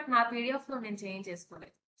చేశారు, బట్ నా పీడిఎఫ్ లో నేను చేంజ్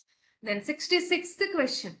చేసుకోలేదు. Then 66th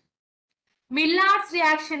question, Millard's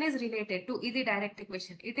reaction is related to. ఇది direct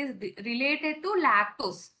question. It is related to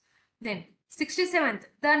lactose. Then 67th,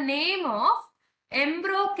 the name of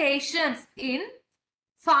embrocations in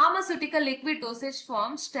pharmaceutical liquid dosage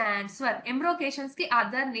form stands for. Embrocations ki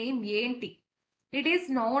other name ఏంటి? It is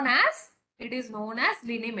known as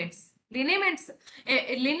liniments.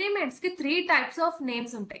 Liniments కి 3 types of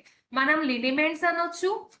names ఉంటాయి. మనం liniments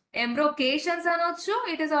అనొచ్చు, embrocations అనొచ్చు.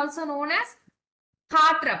 It is also known as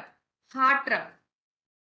heart rub.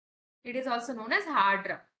 It is also known as hard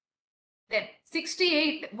rub. Then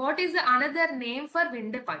 68, what is the another name for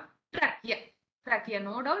windpipe? Trachea.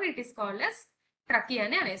 No doubt it is called as trachea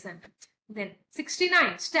ani anesanta. Then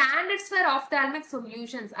 69, standards for ophthalmic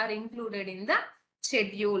solutions are included in the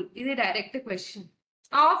schedule. This is direct question.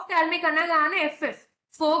 Ophthalmic anagane FF,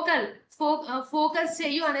 focus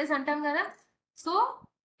cheyu anes antam kada. So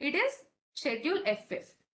it is schedule FF.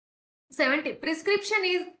 70, prescription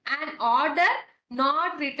is an order not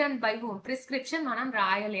written by whom? Prescription మనం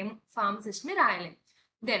రాయలేము, pharmacist ని రాయలేము.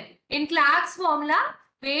 Then in Clark's formula,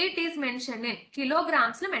 weight is mentioned in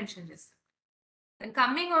kilograms లో mention చేస్తాం. Then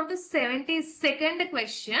coming on to 72nd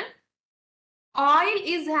question, oil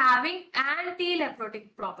is having anti-leprotic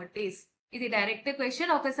properties. ఇది direct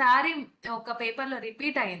question. ఒకసారి ఒక paper లో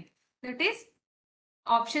repeat అయింది. That is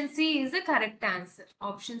option C is the correct answer.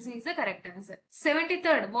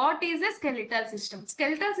 73rd, what is a skeletal system?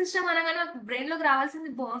 Skeletal system అనగానే brain లోకి రావాల్సింది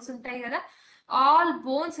bones ఉంటాయి కదా. All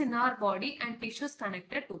bones in our body and tissues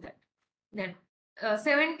connected to that. Then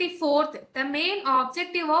 74th, the main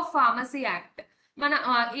objective of Pharmacy Act. మన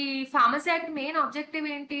ఈ Pharmacy Act main objective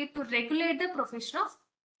ఏంటి? To regulate the profession of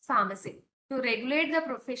pharmacy.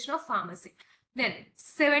 Then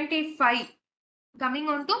 75, coming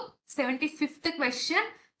on to 75th question,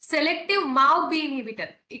 selective MAO-B inhibitor.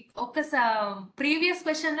 ఒక previous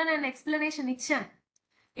question లో నేను explanation ఇచ్చాను.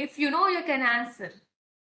 If you know, you can answer.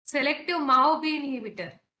 Selective MAO-B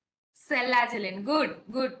inhibitor, Selagelin. Good.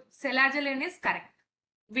 Selagelin is correct.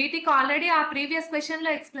 వీటికి already ఆ previous question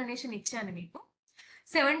లో explanation ఇచ్చాను మీకు.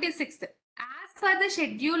 76th, as per the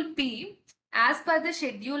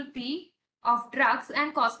schedule P of Drugs and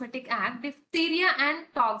Cosmetic Act, diphtheria and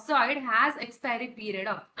toxoid has expiry period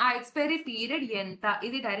of. Expiry period enta?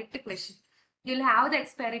 Idi direct question. You'll have the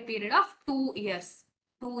expiry period of 2 years.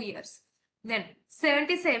 Then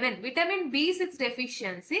 77, vitamin B6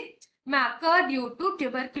 deficiency may occur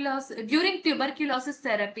during tuberculosis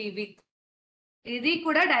therapy with. Idi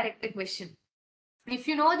kuda direct question. If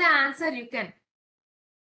you know the answer, you can.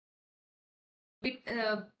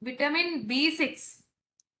 Vitamin B6,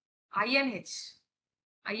 INH.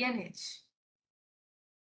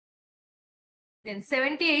 Then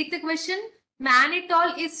 78th question, mannitol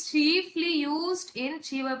is chiefly used in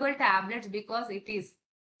chewable tablets because it is.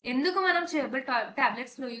 ఎందుకు మనం chewable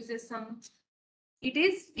tablets లో use చేస్తాం? It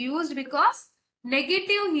is used because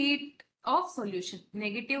negative heat of solution.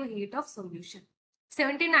 Negative heat of solution.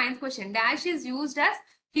 79th question. Dash is used as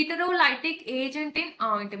heterolytic agent in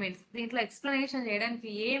ointments. దీంట్లో explanation చేయడానికి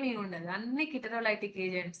ఏమీ ఉండదు, అన్ని heterolytic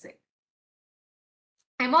agents.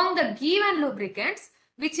 Among the given lubricants,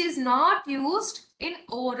 which is not used in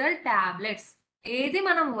oral tablets. ఏది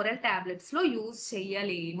మనం oral tablets లో use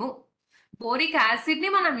చేయలేము. Boric acid ని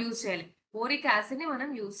మనం యూజ్ చేయాలి. బోరిక్ యాసిడ్ ని మనం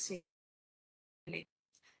యూజ్ చేయాలి.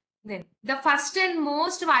 Then the first and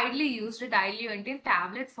most widely used diluent in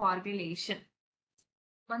tablet formulation.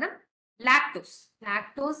 మనం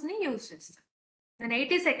lactose ని యూజ్ చేస్తాం. Then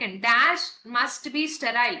 82nd, dash must be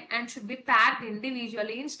sterile and should be packed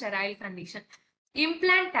individually in sterile condition.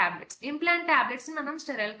 Implant tablets మనం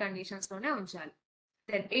sterile conditions లోనే ఉంచాలి.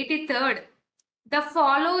 Then 83rd, the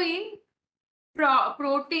following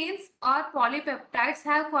proteins or polypeptides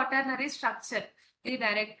have quaternary structure. The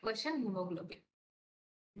direct question, hemoglobin.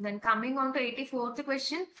 Then coming on to 84th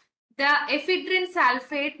question, the ephedrine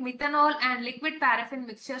sulfate, methanol and liquid paraffin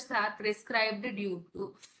mixtures are not prescribed due to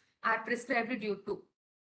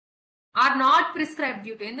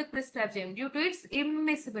ఎందుకు prescribe చేయం? Due to its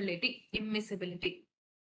immiscibility.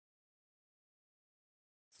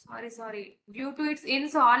 Due to its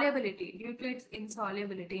insolubility.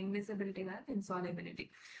 Immiscibility కాదు, insolubility.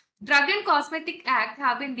 Drug and Cosmetic Act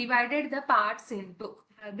have been divided the parts into.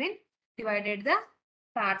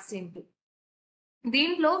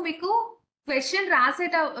 దీంట్లో మీకు question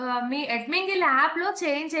రాసేట మీ ఎడ్మింగిల్ app లో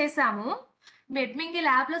change చేసాము.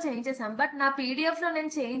 But నా PDF లో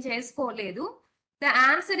నేను చేంజ్ చేసుకోలేదు. The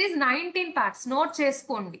answer is 19 parts. Note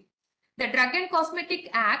చేసుకోండి. The drug and cosmetic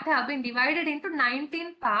act have been divided into 19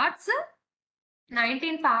 parts,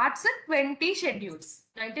 20 schedules.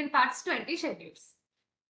 19 parts, 20 schedules.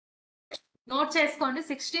 Note చేసుకోండి.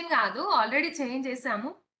 16 కాదు, ఆల్రెడీ చేంజ్ చేసాము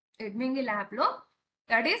ఎడ్మింగిల్ యాప్ లో.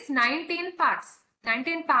 That is 19 parts,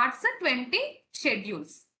 20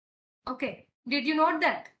 schedules. Okay, did you note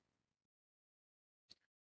that?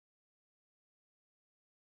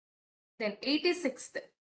 Then 86th,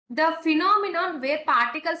 the phenomenon where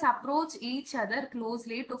particles approach each other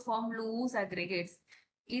closely to form loose aggregates.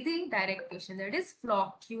 This is direct question. That is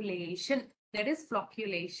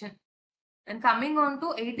flocculation. And coming on to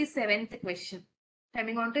 87th question.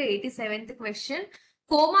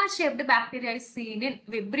 Coma shaped bacteria is seen in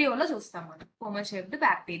Vibrio lo chustam manam. Coma shaped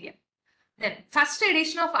bacteria. Then first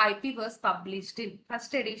edition of IP was published in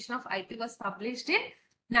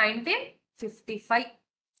 1955.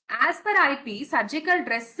 As per IP, surgical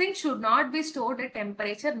dressing should not be stored at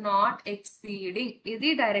temperature not exceeding. This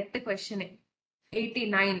is direct question.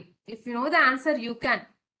 89. If you know the answer, you can.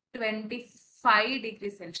 25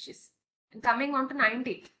 degrees Celsius. And coming on to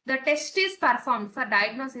 90. The test is performed for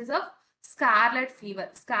diagnosis of scarlet fever.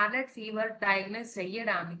 Diagnose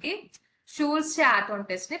cheyadaniki Schulz Chaton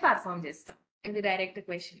test ni perform chestam. This is direct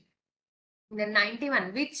question. Then 91.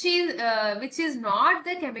 Which is not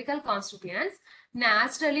the chemical constituents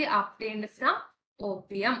naturally obtained from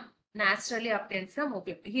opium.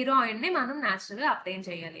 Heroin ni manam naturally obtain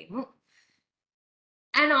cheyalemu.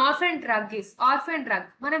 An orphan drug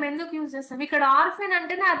మనం ఎందుకు use చేస్తాం? ఇక్కడ orphan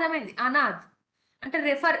అంటేనే అర్థమైంది, అనాథ్ అంటే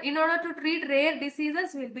refer. In order to treat rare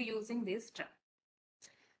diseases will be using this drug.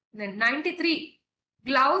 Then 93.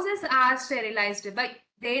 Gloves are sterilised by.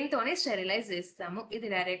 దేనితోనే sterilise చేస్తాము? ఇది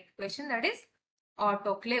direct question. That is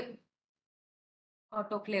autoclave.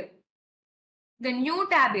 The new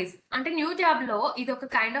tablets అంటే న్యూ ట్యాబ్ లో ఇది ఒక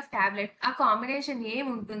కైండ్ ఆఫ్ టాబ్లెట్. ఆ combination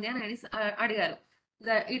ఏముంటుంది అని అడిగారు.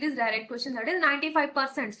 It is direct question. That is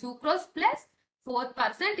 95% sucrose plus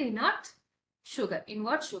 4% inert sugar.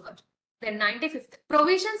 Then 95th.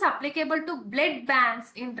 Provisions applicable to blood banks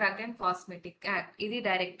in Drug and Cosmetic Act. This is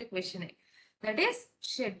direct question. That is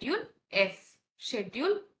Schedule F.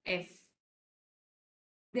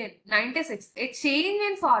 Then 96th. A change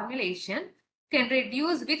in formulation can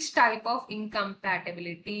reduce which type of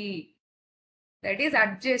incompatibility? That is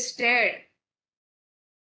adjusted.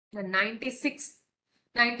 The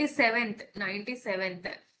 97th.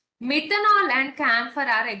 Methanol and camphor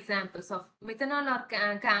are examples of. Methanol or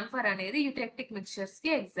camphor anedi eutectic mixtures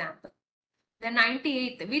ki example. The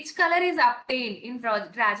 98th. Which color is obtained in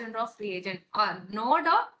Dragendorf reagent? Or node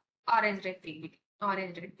or orange red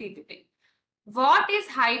PPT. What is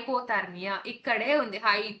hypothermia? Ikkade undi.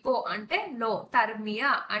 Hypo ante low, thermia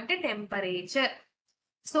ante temperature.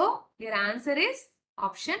 So your answer is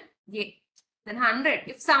option A. Then 100.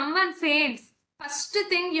 If someone faints, first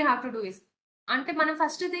thing you have to do is, అంటే మనం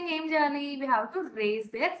first thing ఏం చేయాలి? we have to raise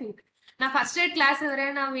their feet. నా first aid class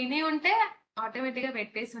ఎవరైనా విని ఉంటే automatic గా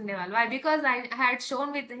పెట్టేసి ఉండేవాళ్ళు. Why? Because I had shown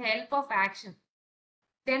with the help of action.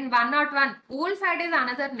 Then 101, wool fat is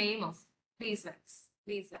another name of beeswax.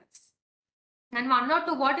 Beeswax. And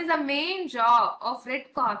 102, what is the main job of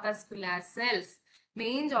red corpuscular cells?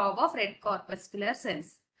 Main job of red corpuscular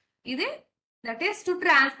cells. That is to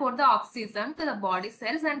transport the oxygen to the body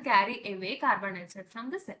cells and carry away carbon dioxide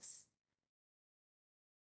from the cells.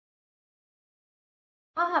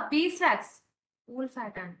 Beeswax. Wool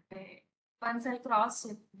fat ante. One cell cross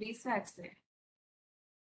check. Beeswax.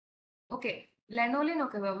 Okay. Lanolin,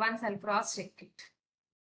 okay. One cell cross check it.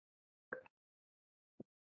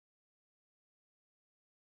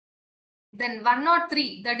 Then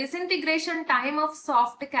 103, the disintegration time of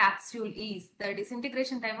soft capsule is, 30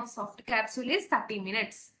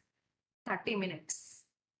 minutes. 30 minutes.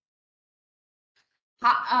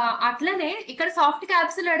 అట్లనే ఇక్కడ soft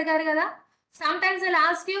capsule అడిగారు కదా, some times I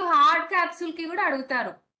ask you hard capsule కి కూడా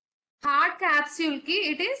అడుగుతారు. Hard capsule కి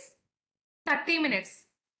it is 30 minutes.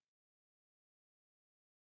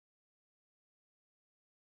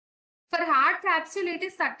 For hard capsule it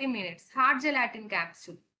is 30 minutes. Hard gelatin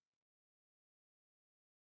capsule.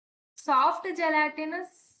 Soft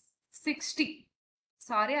gelatinous 60.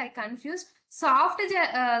 Sorry, I confused. Soft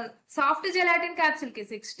gelatin capsule ki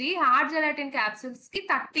 60, hard gelatin capsules ki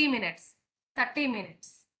 30 minutes. 30 minutes.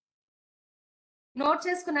 Note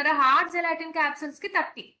చేసుకున్నారా? Hard gelatin capsules ki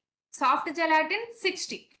 30. Soft gelatin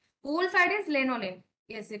 60. Wool fat is lanolin.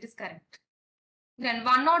 Yes, it is correct. Then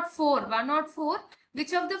 104.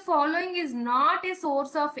 Which of the following is not a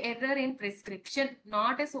source of error in prescription?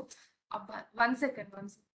 Not a source. One second.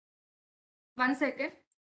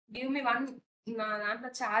 Give me one. నా దాంట్లో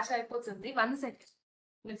charge అయిపోతుంది. 1 second.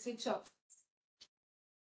 Let's switch off.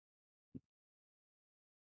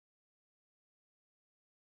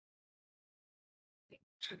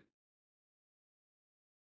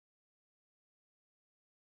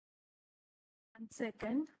 One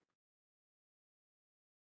second.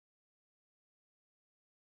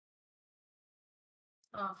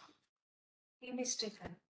 Mistake.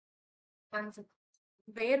 One second.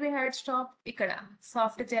 Where we had stopped? Ikkada.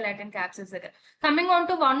 Soft gelatin capsules. Coming on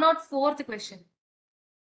to 104th question.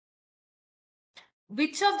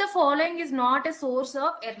 Which of the following is not a source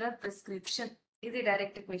of error prescription? Is a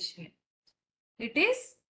direct question. It is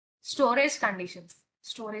storage conditions.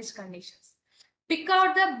 Pick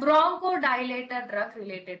out the bronchodilator drug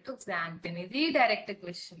related to xanthin. Is a direct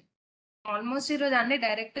question. Almost ఈరోజు అన్ని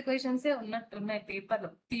direct questions ఉన్నట్టున్నాయి paper లో.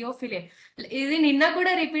 థియోఫిలియా ఇది నిన్న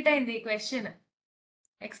కూడా repeat అయింది ఈ question.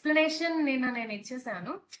 Explanation నేను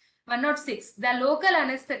ఇచ్చేసాను. 106, the local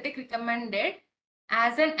anaesthetic recommended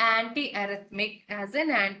as an anti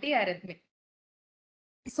arrhythmic.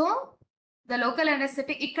 So the local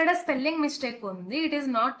anaesthetic, ఇక్కడ స్పెల్లింగ్ మిస్టేక్ ఉంది. It is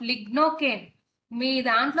not లిగ్నోకేన్. మీ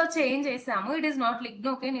దాంట్లో చేంజ్ చేసాము. It is not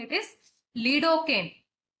లిగ్నోకేన్, it is లీడోకేన్.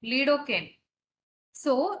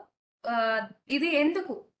 So ఇది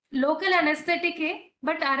ఎందుకు లోకల్ అనెస్థెటికే,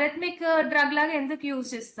 బట్ అరిథమిక్ డ్రగ్ లాగా ఎందుకు యూజ్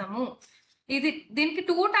చేస్తాము? దీనికి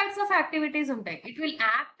 2 types of activities ఉంటాయి. It will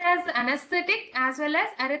act as anaesthetic as well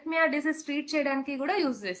as arrhythmia disease treat చేయడానికి కూడా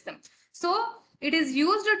యూజ్ చేస్తాం. So it is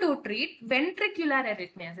used to treat ventricular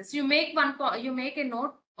arrhythmiasis. You make a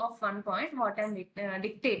note of one point what I'm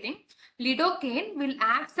dictating. Lidocaine will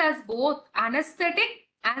act as both anesthetic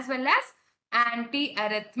as well as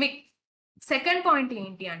anti-arrhythmic. Second point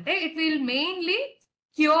ఏంటి అంటే it will mainly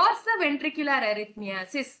cures the ventricular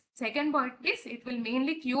arrhythmiasis. Second point is it will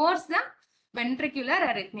mainly cures the ventricular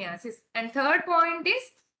arrhythmiasis. And third point is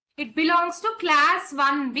it belongs to class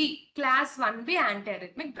 1B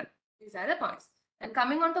antiarrhythmic drug. These are the points. And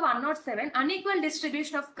coming on to 107, unequal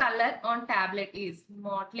distribution of color on tablet is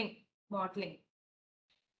mottling.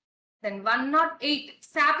 Then 108,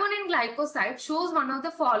 saponin glycoside shows one of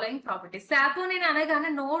the following properties. Saponin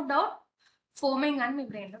అనగానే no doubt foaming అని మీ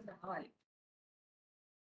brain లో రావాలి.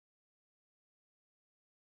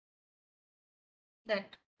 Then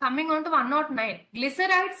coming on to 109,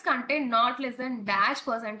 glycerides contain not less than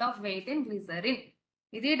 -% of weight in glycerin.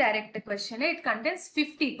 ఇది direct question. It contains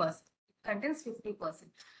 50%.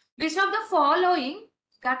 Which of the following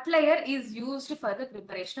gut layer is used for the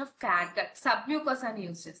preparation of catgut? Submucous అని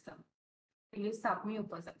use చేస్తాం. Use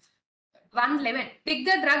submucous. 111, pick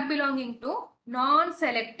the drug belonging to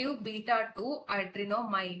non-selective beta-2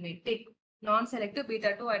 adrenomimetic. Non-selective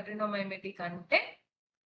beta-2 adrenomimetic అంటే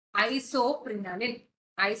isoprenalin.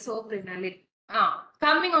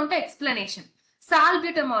 Coming on to explanation.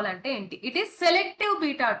 Salbutamol అంటే ఏంటి? It is selective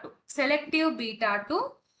beta-2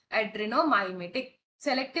 adrenomimetic.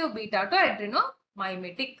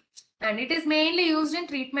 And it is mainly used in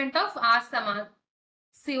treatment of asthma,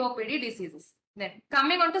 COPD diseases. Then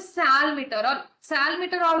coming on to salmeterol.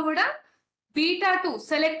 Salmeterol కూడా beta-2,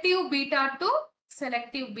 selective beta-2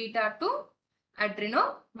 selective beta 2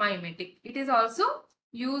 adrenomimetic. It is also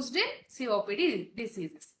used in COPD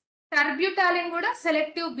diseases. Terbutaline కూడా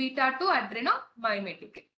selective beta 2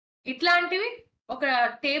 అడ్రినోమైమెటిక్. ఇట్లాంటివి ఒక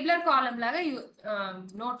tabular కాలం లాగా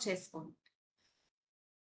note చేసుకోండి.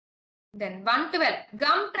 Then 112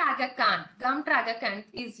 gum tragacan. Gum tragacan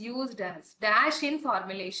is used as dash in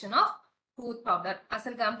formulation of tooth powder.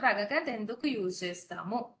 అసలు gum tragacan ఎందుకు use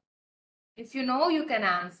చేస్తాము? If you know, you can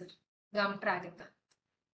answer. Gum tragacan.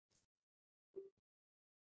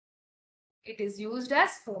 It is used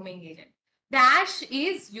as foaming agent. Dash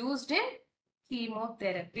is used in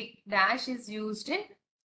chemotherapy. Dash is used in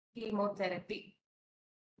chemotherapy.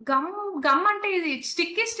 Gum అంటే ఇది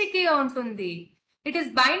స్టిక్కీగా ఉంటుంది. It is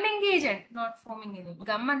binding agent, not foaming agent.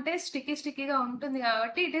 Gum అంటే స్టిక్కీగా ఉంటుంది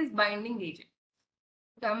కాబట్టి it is binding agent.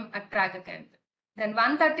 Gum atragacan. Then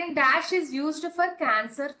 113 dash is used for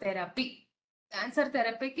cancer therapy. Cancer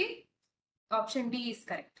therapy ki option D is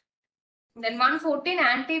correct. Then 114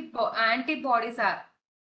 antibodies are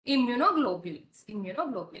immunoglobulins.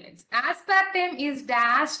 Aspartame is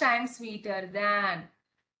dash times sweeter than.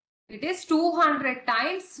 It is 200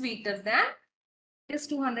 times sweeter than. It is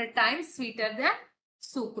 200 times sweeter than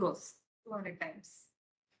sucrose. 200 times.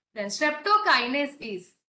 Then streptokinase is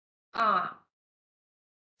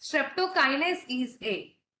A.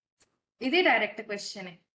 This is direct question.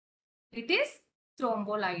 It is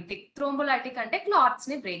thrombolytic. Thrombolytic ante clots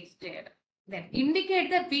ni break cheyadu. Then indicate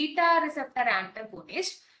the beta receptor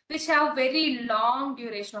antagonist which have very long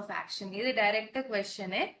duration of action. This is direct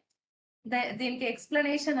question. దీనికి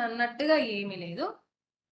explanation అన్నట్టుగా ఏమీ లేదు.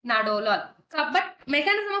 నడోలాల్. But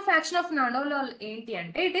mechanism of action of నడోలాల్ ఏంటి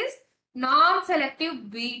అంటే it is non selective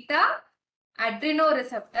beta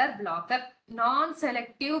అడ్రినోరిసెప్టర్ blocker. Non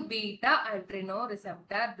selective beta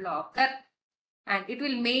అడ్రినోరిసెప్టర్ blocker and it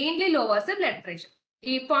will mainly లోవర్స్ the blood pressure.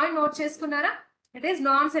 ఈ point note చేసుకున్నారా? It is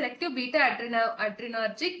non selective beta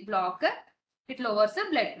అడ్రినర్జిక్ blocker. It లోవర్స్ the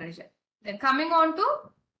blood pressure. Then coming on to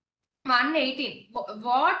 118.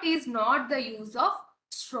 What is not the use of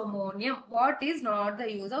stramonium? What is not the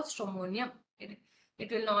use of stramonium? It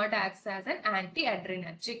will not act as an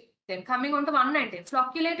anti-adrenergic. Then coming on to 119.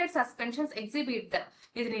 Flocculated suspensions exhibit the.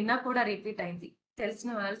 This is kuda repeat ayindi.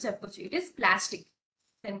 Telusina vallu cheppochu. It is plastic.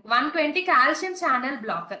 Then 120 calcium channel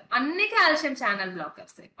blocker. Anni calcium channel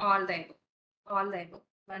blockers. All the above.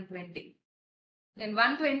 120. Then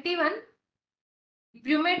 121.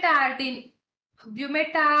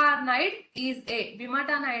 Bumetanide is A.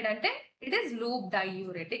 Bumetanide ante it is loop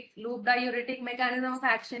diuretic. Loop diuretic mechanism of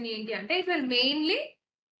action enti ante it will mainly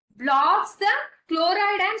blocks the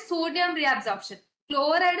chloride and sodium reabsorption.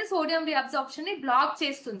 Chloride sodium reabsorption ni block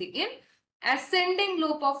chestundi in ascending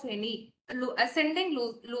loop of Henle.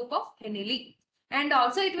 And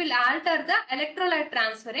also it will alter the electrolyte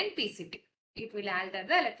transfer in PCT.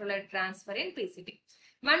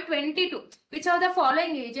 122. Which of the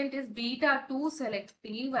following agent is beta 2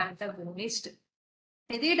 selective antagonist?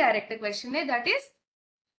 This is direct question. That is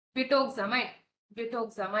bitoxamide.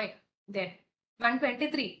 Then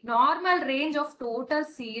 123. Normal range of total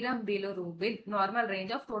serum bilirubin.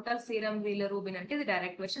 Ante the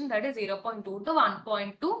direct question. That is 0.2 to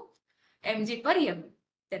 1.2 mg per ml.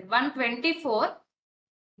 Then 124.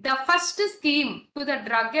 The first schedule to the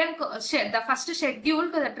Drug and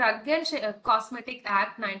Cosmetic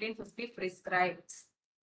Act 1950 prescribes.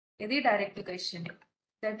 This is direct question.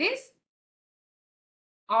 That is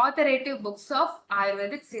authoritative books of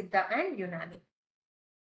Ayurvedic, Siddha and Unani.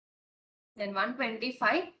 Then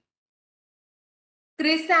 125.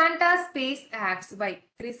 Chrysantha space acts by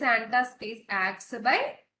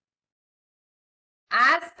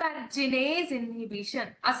asparginase inhibition.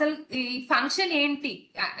 అసలు ఈ function ఏంటి?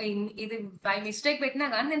 ఇది by mistake పెట్టినా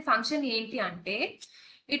కానీ నేను function ఏంటి అంటే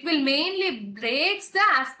it will mainly breaks the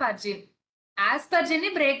ఆస్పర్జిన్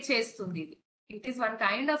ని బ్రేక్ చేస్తుంది. ఇది it is one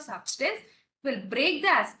kind of substance will break the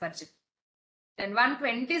ఆస్పర్జిన్. Then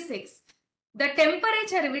 126. The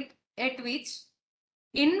temperature at which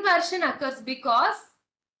inversion occurs because,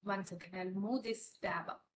 one second, I'll move this tab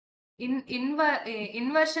up.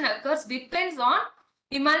 Inversion occurs depends on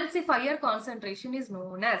emulsifier concentration is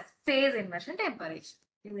known as phase inversion temperature.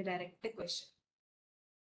 This is a direct question.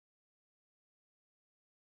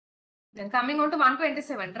 Then coming on to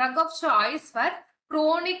 127. Drug of choice for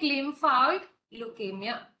chronic lymphoid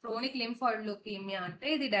leukemia.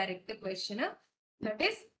 Ante the direct question. That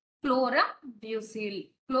is chlorambucil.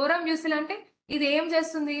 Chlorambucil ante ఇది ఏం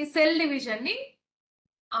చేస్తుంది? Cell division ని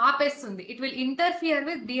ఆపేస్తుంది. It will interfere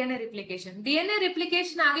with DNA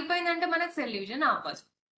replication ఆగిపోయిందంటే మనకు cell division ఆపచ్చు.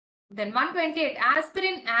 Then 128.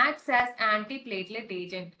 Aspirin acts as anti platelet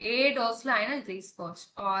agent. ఏ dose లో అయినా తీసుకోవచ్చు.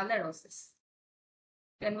 All the doses.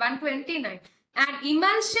 Then 129. An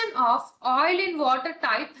emulsion of oil in water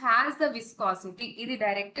type has the viscosity. This is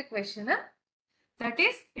direct question. That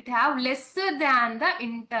is, it have lesser than the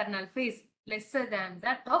internal phase. Lesser than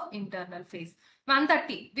that of internal phase.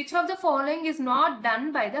 130. Which of the following is not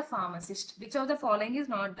done by the pharmacist? Which of the following is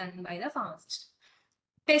not done by the pharmacist?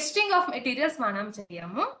 Testing of materials manam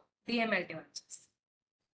cheyamu. DMLT వచ్చేసి.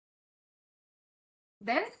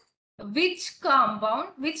 Then which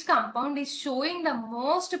compound is showing the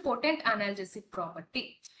most potent analgesic property?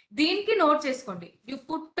 దీనికి note చేసుకోండి. You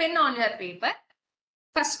put pen on your paper.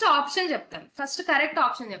 First option చెప్తాను. First correct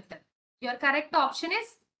option చెప్తాను. Your correct option is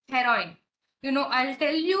heroin. You know, I'll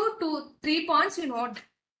tell you 3 points. You note.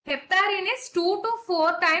 Heparin is 2 to 4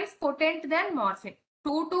 times potent than morphine.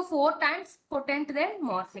 2 to 4 times potent than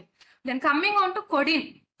morphine. Then coming on to codeine.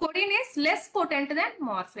 Codeine is less potent than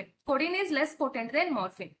morphine. Codeine is less potent than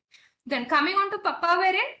morphine. Then coming on to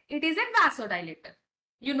papaverine, it is a vasodilator.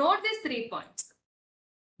 You note these 3 points.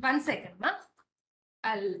 1 second, ma.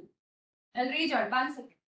 I'll rejoin. 1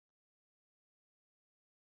 second.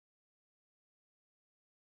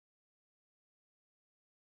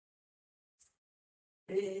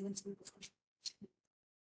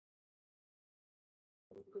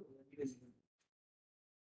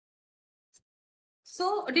 So,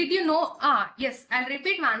 did you know? Yes, I'll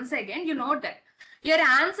repeat once again. You note that. Your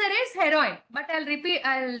answer is heroin. But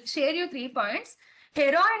I'll share you 3 points.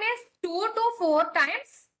 Heroin is 2 to 4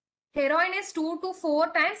 times. Heroin is 2 to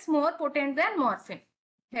 4 times more potent than morphine.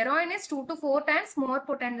 Heroin is 2 to 4 times more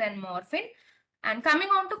potent than morphine. And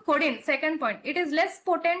coming on to codeine, second point. It is less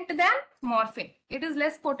potent than morphine. It is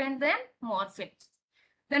less potent than morphine.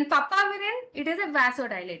 Then papaverine, it is a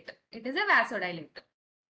vasodilator. It is a vasodilator.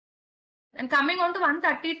 And coming on to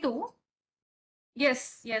 132,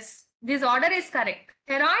 yes, this order is correct.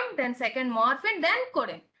 Heroin, then second morphine, then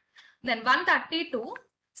codeine. Then 132,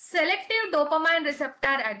 selective dopamine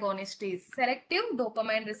receptor agonist is. Selective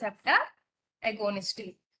dopamine receptor agonist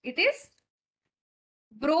is. It is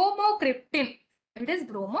bromocriptine. It is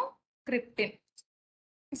bromocriptine.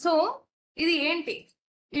 So, ఇది ఏంటి?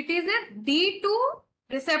 It is a D2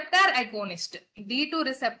 receptor agonist. D2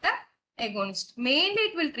 receptor agonist. Mainly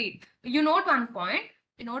it will treat. You note one point.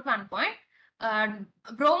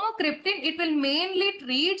 Bromocriptine, it will mainly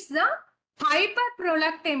treats the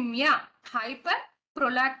hyperprolactinemia.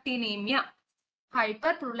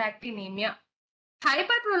 Hyperprolactinemia.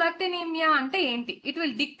 Hyperprolactinemia ante enti? It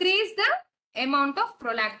will decrease the amount of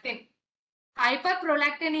prolactin.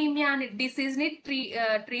 Hyperprolactinemia అనే disease ని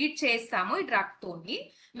treat చేస్తాము ఈ drug తోని.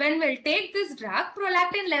 When we'll take this drug,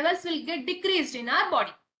 prolactin levels will get decreased in our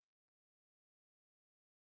body.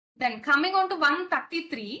 Then coming on to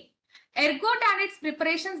 133, ergot and its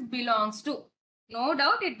preparations belongs to, no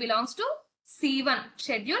doubt it belongs to C1,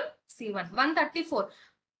 schedule C1. 134.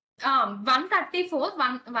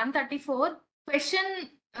 134 question,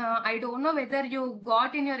 I don't know whether you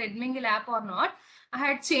got in your Edmingle app or not. I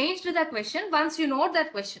had changed the question. Once you note that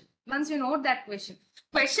question.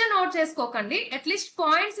 Question note చేసుకోకండి. At least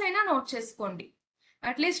points అయినా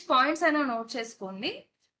note చేసుకోండి.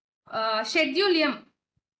 Schedule M.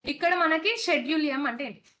 ఇక్కడ మనకి schedule ఎం అంటే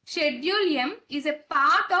ఏంటి? Schedule M is a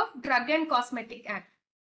part of drug and cosmetic act.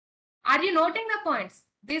 Are you noting the points?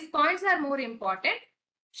 These points are more important.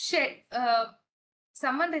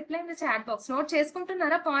 Someone reply in the chat box. Note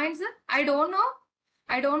చేసుకుంటున్నారా points? I don't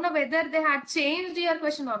know whether they had changed your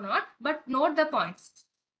question are not, but note the points.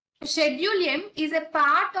 Schedule M is a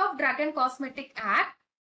part of drug and cosmetic act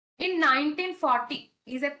in 1940.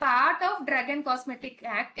 Is a part of drug and cosmetic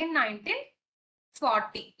act in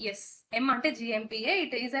 1940. Yes, M ante GMPA.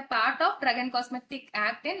 It is a part of Drug and Cosmetic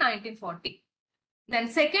Act in 1940. Then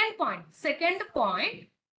second point,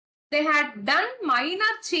 they had done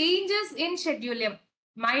minor changes in Schedule M.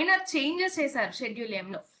 Minor changes chesaru Schedule M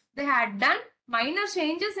lo. They had done minor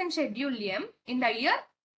changes in Schedule M in the year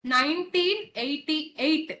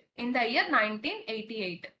 1988. In the year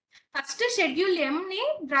 1988. First Schedule M ni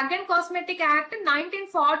Drug and Cosmetic Act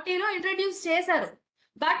 1940 lo introduce chesaru.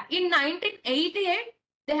 But in 1988,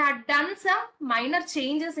 they had done some minor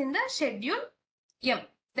changes in the Schedule M.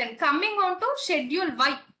 Then coming on to Schedule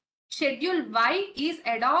Y. Schedule Y is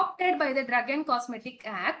adopted by the Drug and Cosmetic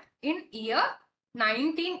Act in year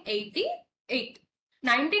 1988.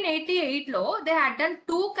 1988 lo, they had done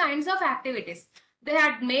 2 kinds of activities. They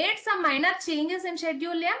had made some minor changes in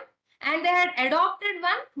Schedule M and they had adopted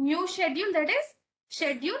one new schedule, that is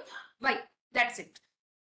Schedule Y. That's it.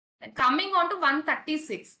 Coming on to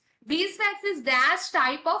 136. Beeswax is dash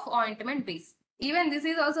type of ointment base. Even this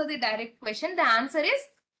is also the direct question. The answer is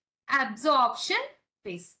absorption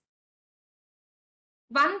base.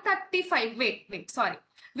 135. Wait. Sorry.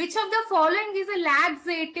 Which of the following is a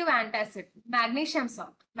laxative antacid? Magnesium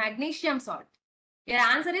salt. Magnesium salt. Your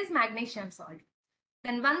answer is magnesium salt.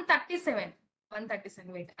 Then 137.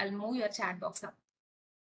 137. Wait, I'll move your chat box up.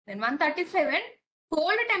 Then 137.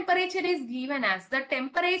 Cold temperature is given as the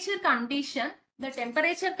temperature condition. The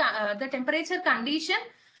temperature condition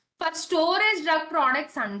for storage drug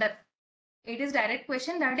products under. It is direct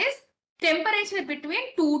question. That is temperature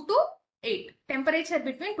between 2 to 8. Temperature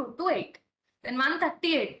between 2 to 8. Then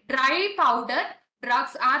 138. Dry powder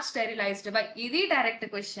drugs are sterilized by. This is direct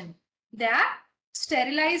question. They are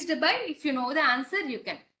sterilized by, if you know the answer, you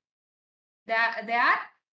can. They are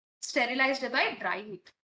sterilized by dry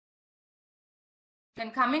heat.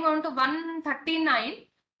 Then coming on to 139.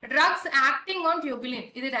 Drugs acting on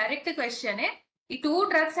tubulin. This is direct question. These two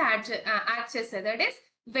drugs act that is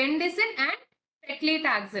Vendicin and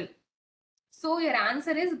Paclitaxel. So your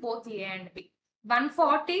answer is both A and B.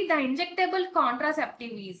 140. The injectable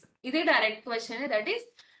contraceptive is. This is direct question. That is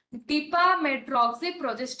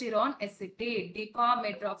dipamedroxyprogesterone acetate.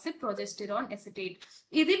 Dipamedroxyprogesterone acetate.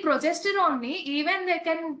 This progesterone ni even they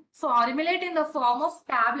can formulate in the form of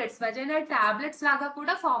tablets. Vaginal tablets laga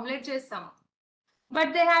kuda formulate chestam.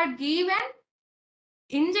 But they had given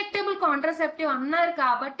injectable contraceptive annaru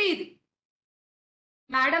kabatti idi.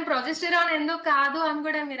 Madam progesterone enduku kaadu ani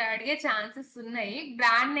kuda meer adige chances unnayi.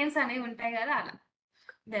 Brand names అనేవి ఉంటాయి కదా అలా.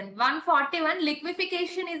 Then 141.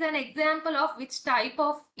 Liquefaction is an example of which type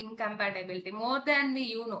of incompatibility? More than me,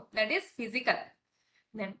 you know. That is physical.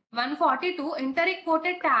 Then 142. Enteric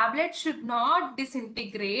coated tablet should not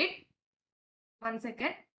disintegrate. 1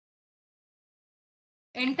 second.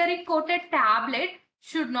 Enteric coated tablet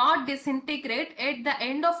should not disintegrate at the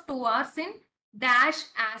end of 2 hours in dash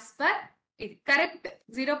as per it. Correct.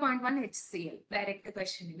 0.1 HCl. Direct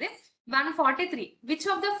question is this. 143. Which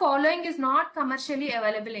of the following is not commercially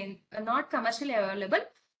available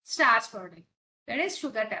starch product? That is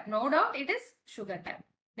sugar tab. No doubt it is sugar tab.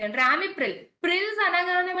 Then Ramipril. Prills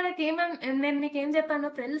అనగానే మనకి నేను మీకు ఏం చెప్పాను,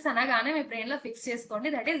 ప్రిల్స్ అనగానే మీ brain లో fix చేసుకోండి.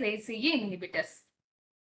 That is ACE inhibitors.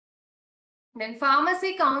 Then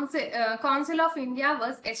Pharmacy Council of India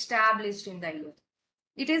was established in the year.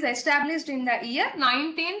 It is established in the year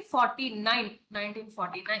 1949.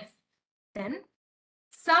 1949. Then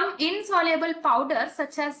some insoluble powders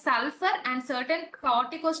such as sulfur and certain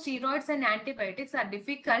corticosteroids and antibiotics are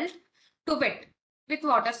difficult to wet with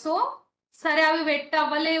water. So, సరే అవి wet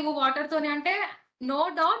అవ్వలేవు water తోనే అంటే no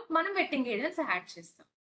doubt మనం vetting agents add చేస్తాం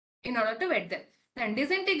in order to wet them. Then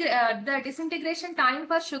the disintegration time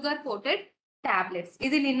for sugar coated tablets.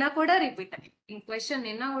 ఇది నిన్న కూడా repeat అయ్యింది. ఈ క్వశ్చన్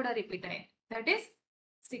నిన్న కూడా రిపీట్ అయ్యింది. That is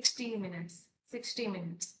 60 minutes. 60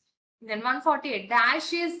 minutes. Then 148.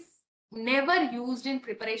 Dash is never used in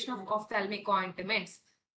preparation of ophthalmic ointments.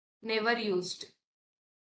 Never used.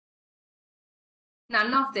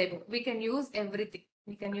 None of them. We can use everything.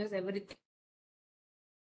 We can use everything.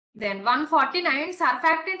 Then 149.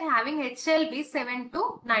 Surfactant having HLB 7 to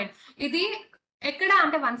 9. ఇది ఎక్కడ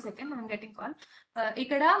అంటే 1 second. I'm getting call.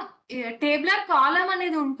 ఇక్కడ tabular కాలం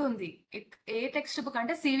అనేది ఉంటుంది. ఏ text book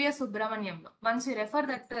అంటే CVS సుబ్రహ్మణ్యంలో. Once you refer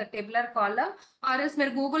that tabular column or else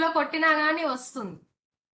మీరు గూగుల్లో కొట్టినా కానీ వస్తుంది.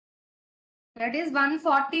 That is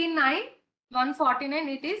 149. 149.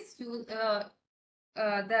 It is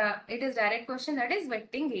it is direct question. That is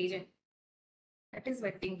wetting agent. That is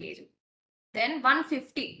wetting agent. Then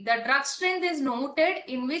 150. The drug strength is noted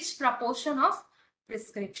in which proportion of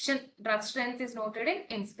prescription? Drug strength is noted in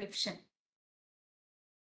inscription.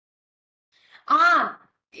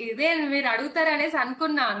 ఇదే మీరు అడుగుతారనేసి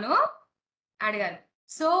అనుకున్నాను. అడిగారు.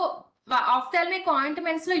 So ophthalmic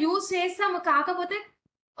ointments లో use చేస్తాము, కాకపోతే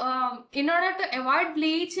in order to avoid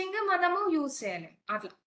bleaching మనము use చేయాలి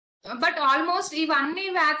అట్లా. బట్ ఆల్మోస్ట్ ఇవన్నీ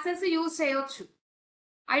వ్యాక్సెస్ యూజ్ చేయొచ్చు.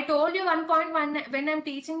 I told you 1.1 when I'm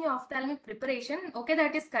teaching you ophthalmic preparation. Okay,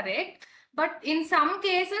 that is correct. But in some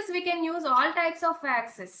cases, we can use all types of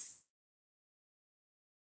waxes.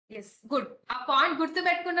 Yes, good. A point good to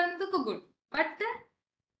పెట్టుకున్నందుకు good. But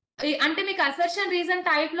అంటే మీకు assertion reason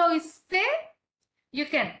type లో ఇస్తే you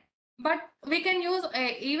can. But we can use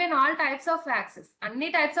even all types of waxes. అన్ని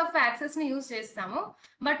types of waxes ని use చేస్తాము.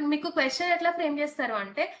 But మీకు question ఎట్లా frame చేస్తారు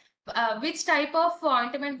అంటే which type of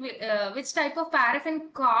ointment, which type of paraffin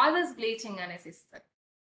causes bleaching అనేసి ఇస్తారు.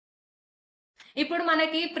 ఇప్పుడు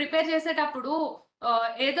మనకి ప్రిపేర్ చేసేటప్పుడు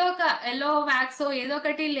ఏదో ఒక ఎల్లో వ్యాక్స్ ఏదో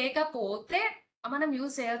ఒకటి లేకపోతే మనం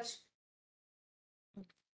యూజ్ చేయొచ్చు.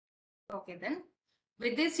 Okay, then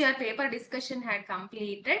with this your paper discussion had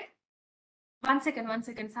completed. One second.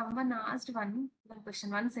 Someone asked one question.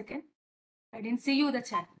 1 second. I didn't see you the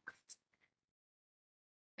chat.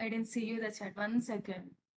 1 second.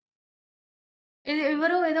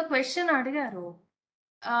 ఎవరు ఏదో క్వశ్చన్ అడిగారు.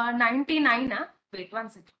 99. Wait, 1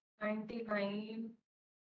 second. 99.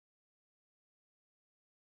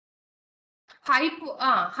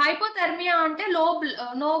 హైపోథర్మియా అంటే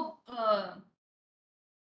నో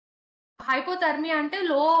హైపోథర్మియా అంటే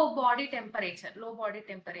లో బాడీ టెంపరేచర్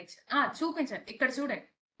చూపించండి ఇక్కడ చూడండి.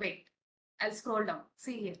 Wait, I scroll down,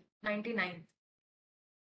 see here 99.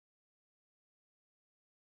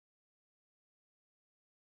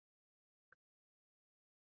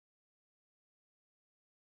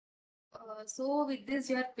 So with this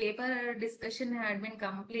your paper discussion had been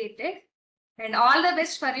completed, and all the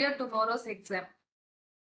best for your tomorrow's exam.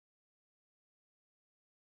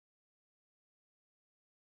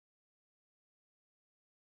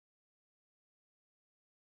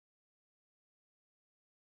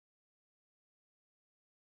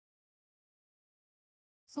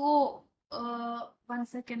 So 1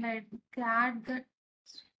 second, I cat gut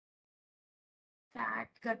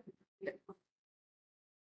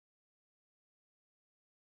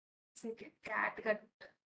second cat gut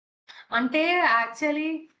అంటే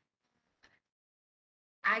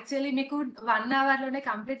actually మీకు 1 hour లోనే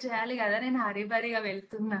complete చేయాలి కదా, నేను హరీబరీగా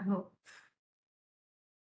వెళ్తున్నాను.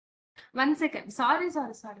 1 second, sorry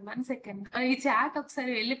 1 second, ఈ chat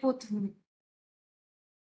ఒకసారి వెళ్ళిపోతుంది.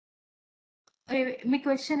 మీ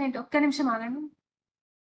క్వశ్చన్ ఏంటి? ఒక్క నిమిషం ఆగండి.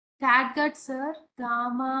 Cat gut sir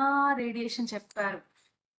gamma radiation చెప్పారు.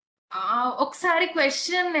 ఒకసారి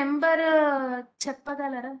క్వశ్చన్ నెంబర్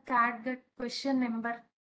చెప్పగలరా? క్యాట్ గట్ క్వశ్చన్ నెంబర్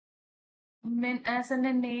అసలు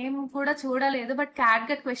నేను నేమ్ కూడా చూడలేదు, but cat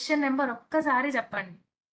gut question number ఒక్కసారి చెప్పండి.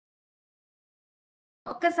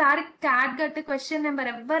 ఒక్కసారి క్యాట్ గట్ క్వశ్చన్ నెంబర్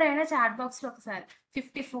ఎవరైనా చాట్ బాక్స్ లో ఒకసారి.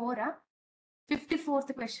 54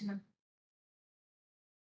 54th క్వశ్చన్.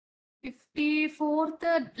 54th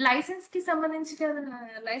లైసెన్స్ కి సంబంధించి కదా,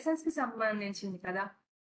 లైసెన్స్ కి సంబంధించింది కదా.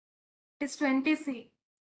 It is 20C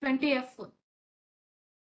 20F.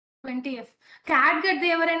 Cat gut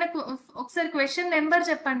ఎవరైనా ఒకసారి క్వశ్చన్ నెంబర్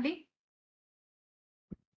చెప్పండి.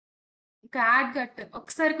 క్యాట్ గట్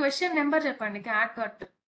ఒకసారి క్వశ్చన్ నెంబర్ చెప్పండి. Cat gut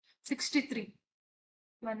 63.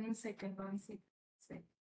 1 second.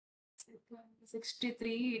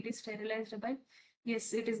 63. It is sterilized by, yes,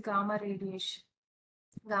 it is gamma radiation.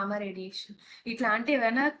 ఇట్లాంటి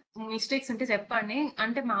ఏమైనా మిస్టేక్స్ ఉంటే చెప్పండి.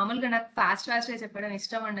 అంటే మామూలుగా నాకు ఫాస్ట్ గా చెప్పడం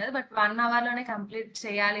ఇష్టం ఉండదు, బట్ 1 hour లోనే కంప్లీట్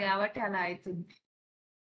చేయాలి కాబట్టి అలా అవుతుంది.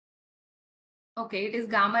 Okay, it is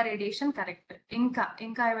gamma radiation, correct.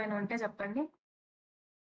 ఇంకా ఏమైనా ఉంటే చెప్పండి.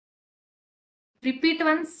 Repeat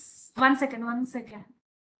once. 1 second.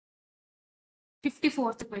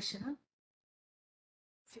 54th question.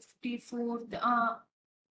 54th.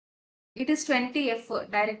 It is 20F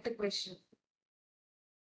direct question.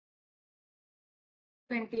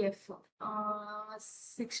 20F.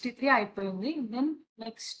 63 అయిపోయింది. దెన్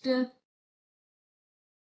నెక్స్ట్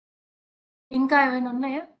ఇంకా ఏమైనా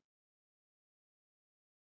ఉన్నాయా?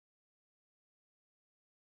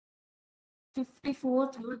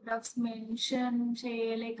 54th డ్రగ్స్ మెన్షన్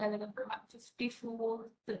చేయలే కదా.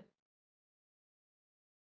 54th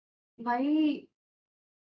why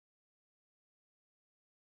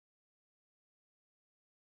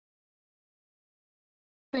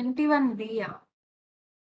 21B.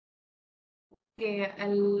 Okay,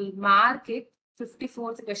 I'll mark it.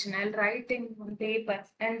 54th question. I'll write in paper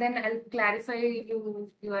and then I'll clarify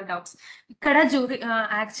your doubts. ఇక్కడ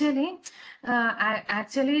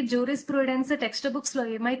actually jurisprudence text books లో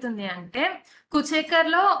ఏమైతుంది అంటే కుచేకర్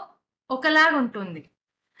లో ఒకలాగా ఉంటుంది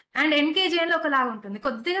అండ్ ఎన్కేజీఎన్ లో ఒకలాగా ఉంటుంది.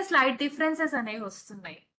 కొద్దిగా స్లైట్ డిఫరెన్సెస్ అనేవి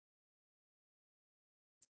వస్తున్నాయి.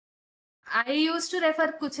 I use to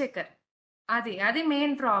refer కుచేకర్. అది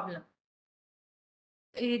మెయిన్ ప్రాబ్లం.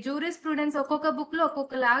 ఈ జూరిస్ప్రూడెన్స్ ఒక్కొక్క బుక్ లో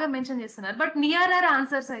ఒక్కొక్కలాగా మెన్షన్ చేస్తున్నారు, బట్ నియరర్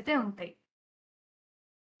ఆన్సర్స్ అయితే ఉంటాయి.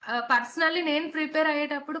 పర్సనల్లీ నేను ప్రిపేర్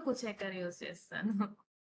అయ్యేటప్పుడు కుచేకర్ యూస్ చేస్తాను.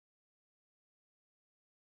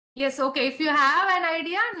 Yes, okay, if you have an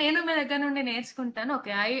idea నేను మీ దగ్గర నుండి నేర్చుకుంటాను.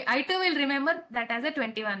 Okay, I to will remember that as a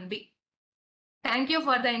 21B. Thank you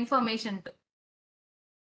for the information to.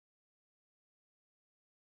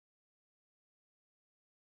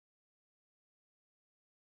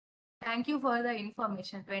 Thank you for the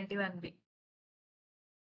information. 21B.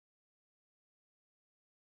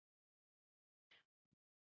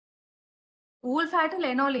 Wool fat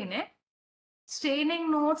లెనోలినే. Staining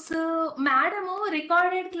notes madam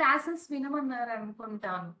recorded classes వినమన్నారు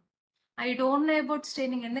అనుకుంటాను. I don't know about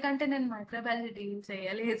staining, ఎందుకంటే నేను microbiology deal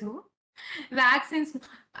చేయలేదు. Vaccines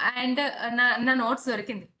and నా notes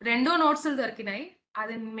దొరికింది, 2 notes దొరికినాయి.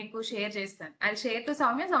 అది మీకు share చేస్తాను. I share to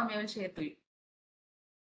Soumya will share to you.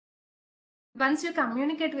 Once you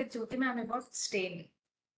communicate with Jyothi ma'am about staining.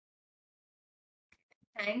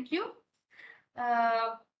 Thank you.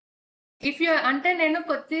 If you అంటే నేను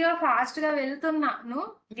కొద్దిగా ఫాస్ట్ గా వెళ్తున్నాను,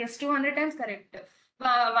 జస్ట్ 200 టైమ్స్ కరెక్ట్.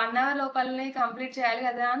 1 hour లోపలనే కంప్లీట్ చేయాలి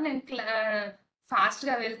కదా అని నేను ఫాస్ట్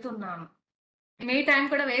గా వెళ్తున్నాను. మీ టైం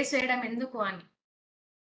కూడా వేస్ట్ చేయడం ఎందుకు అని,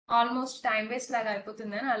 ఆల్మోస్ట్ టైం వేస్ట్ లాగా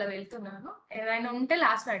అయిపోతుందని అలా వెళ్తున్నాను. ఏమైనా ఉంటే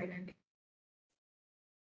లాస్ట్ అడగండి.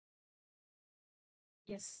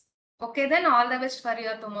 Yes. Okay then, all the best for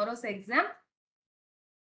your tomorrow's exam.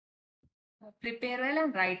 Prepare well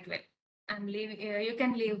and write well, and leave. You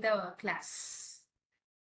can leave the class.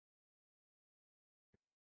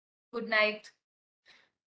 Good night.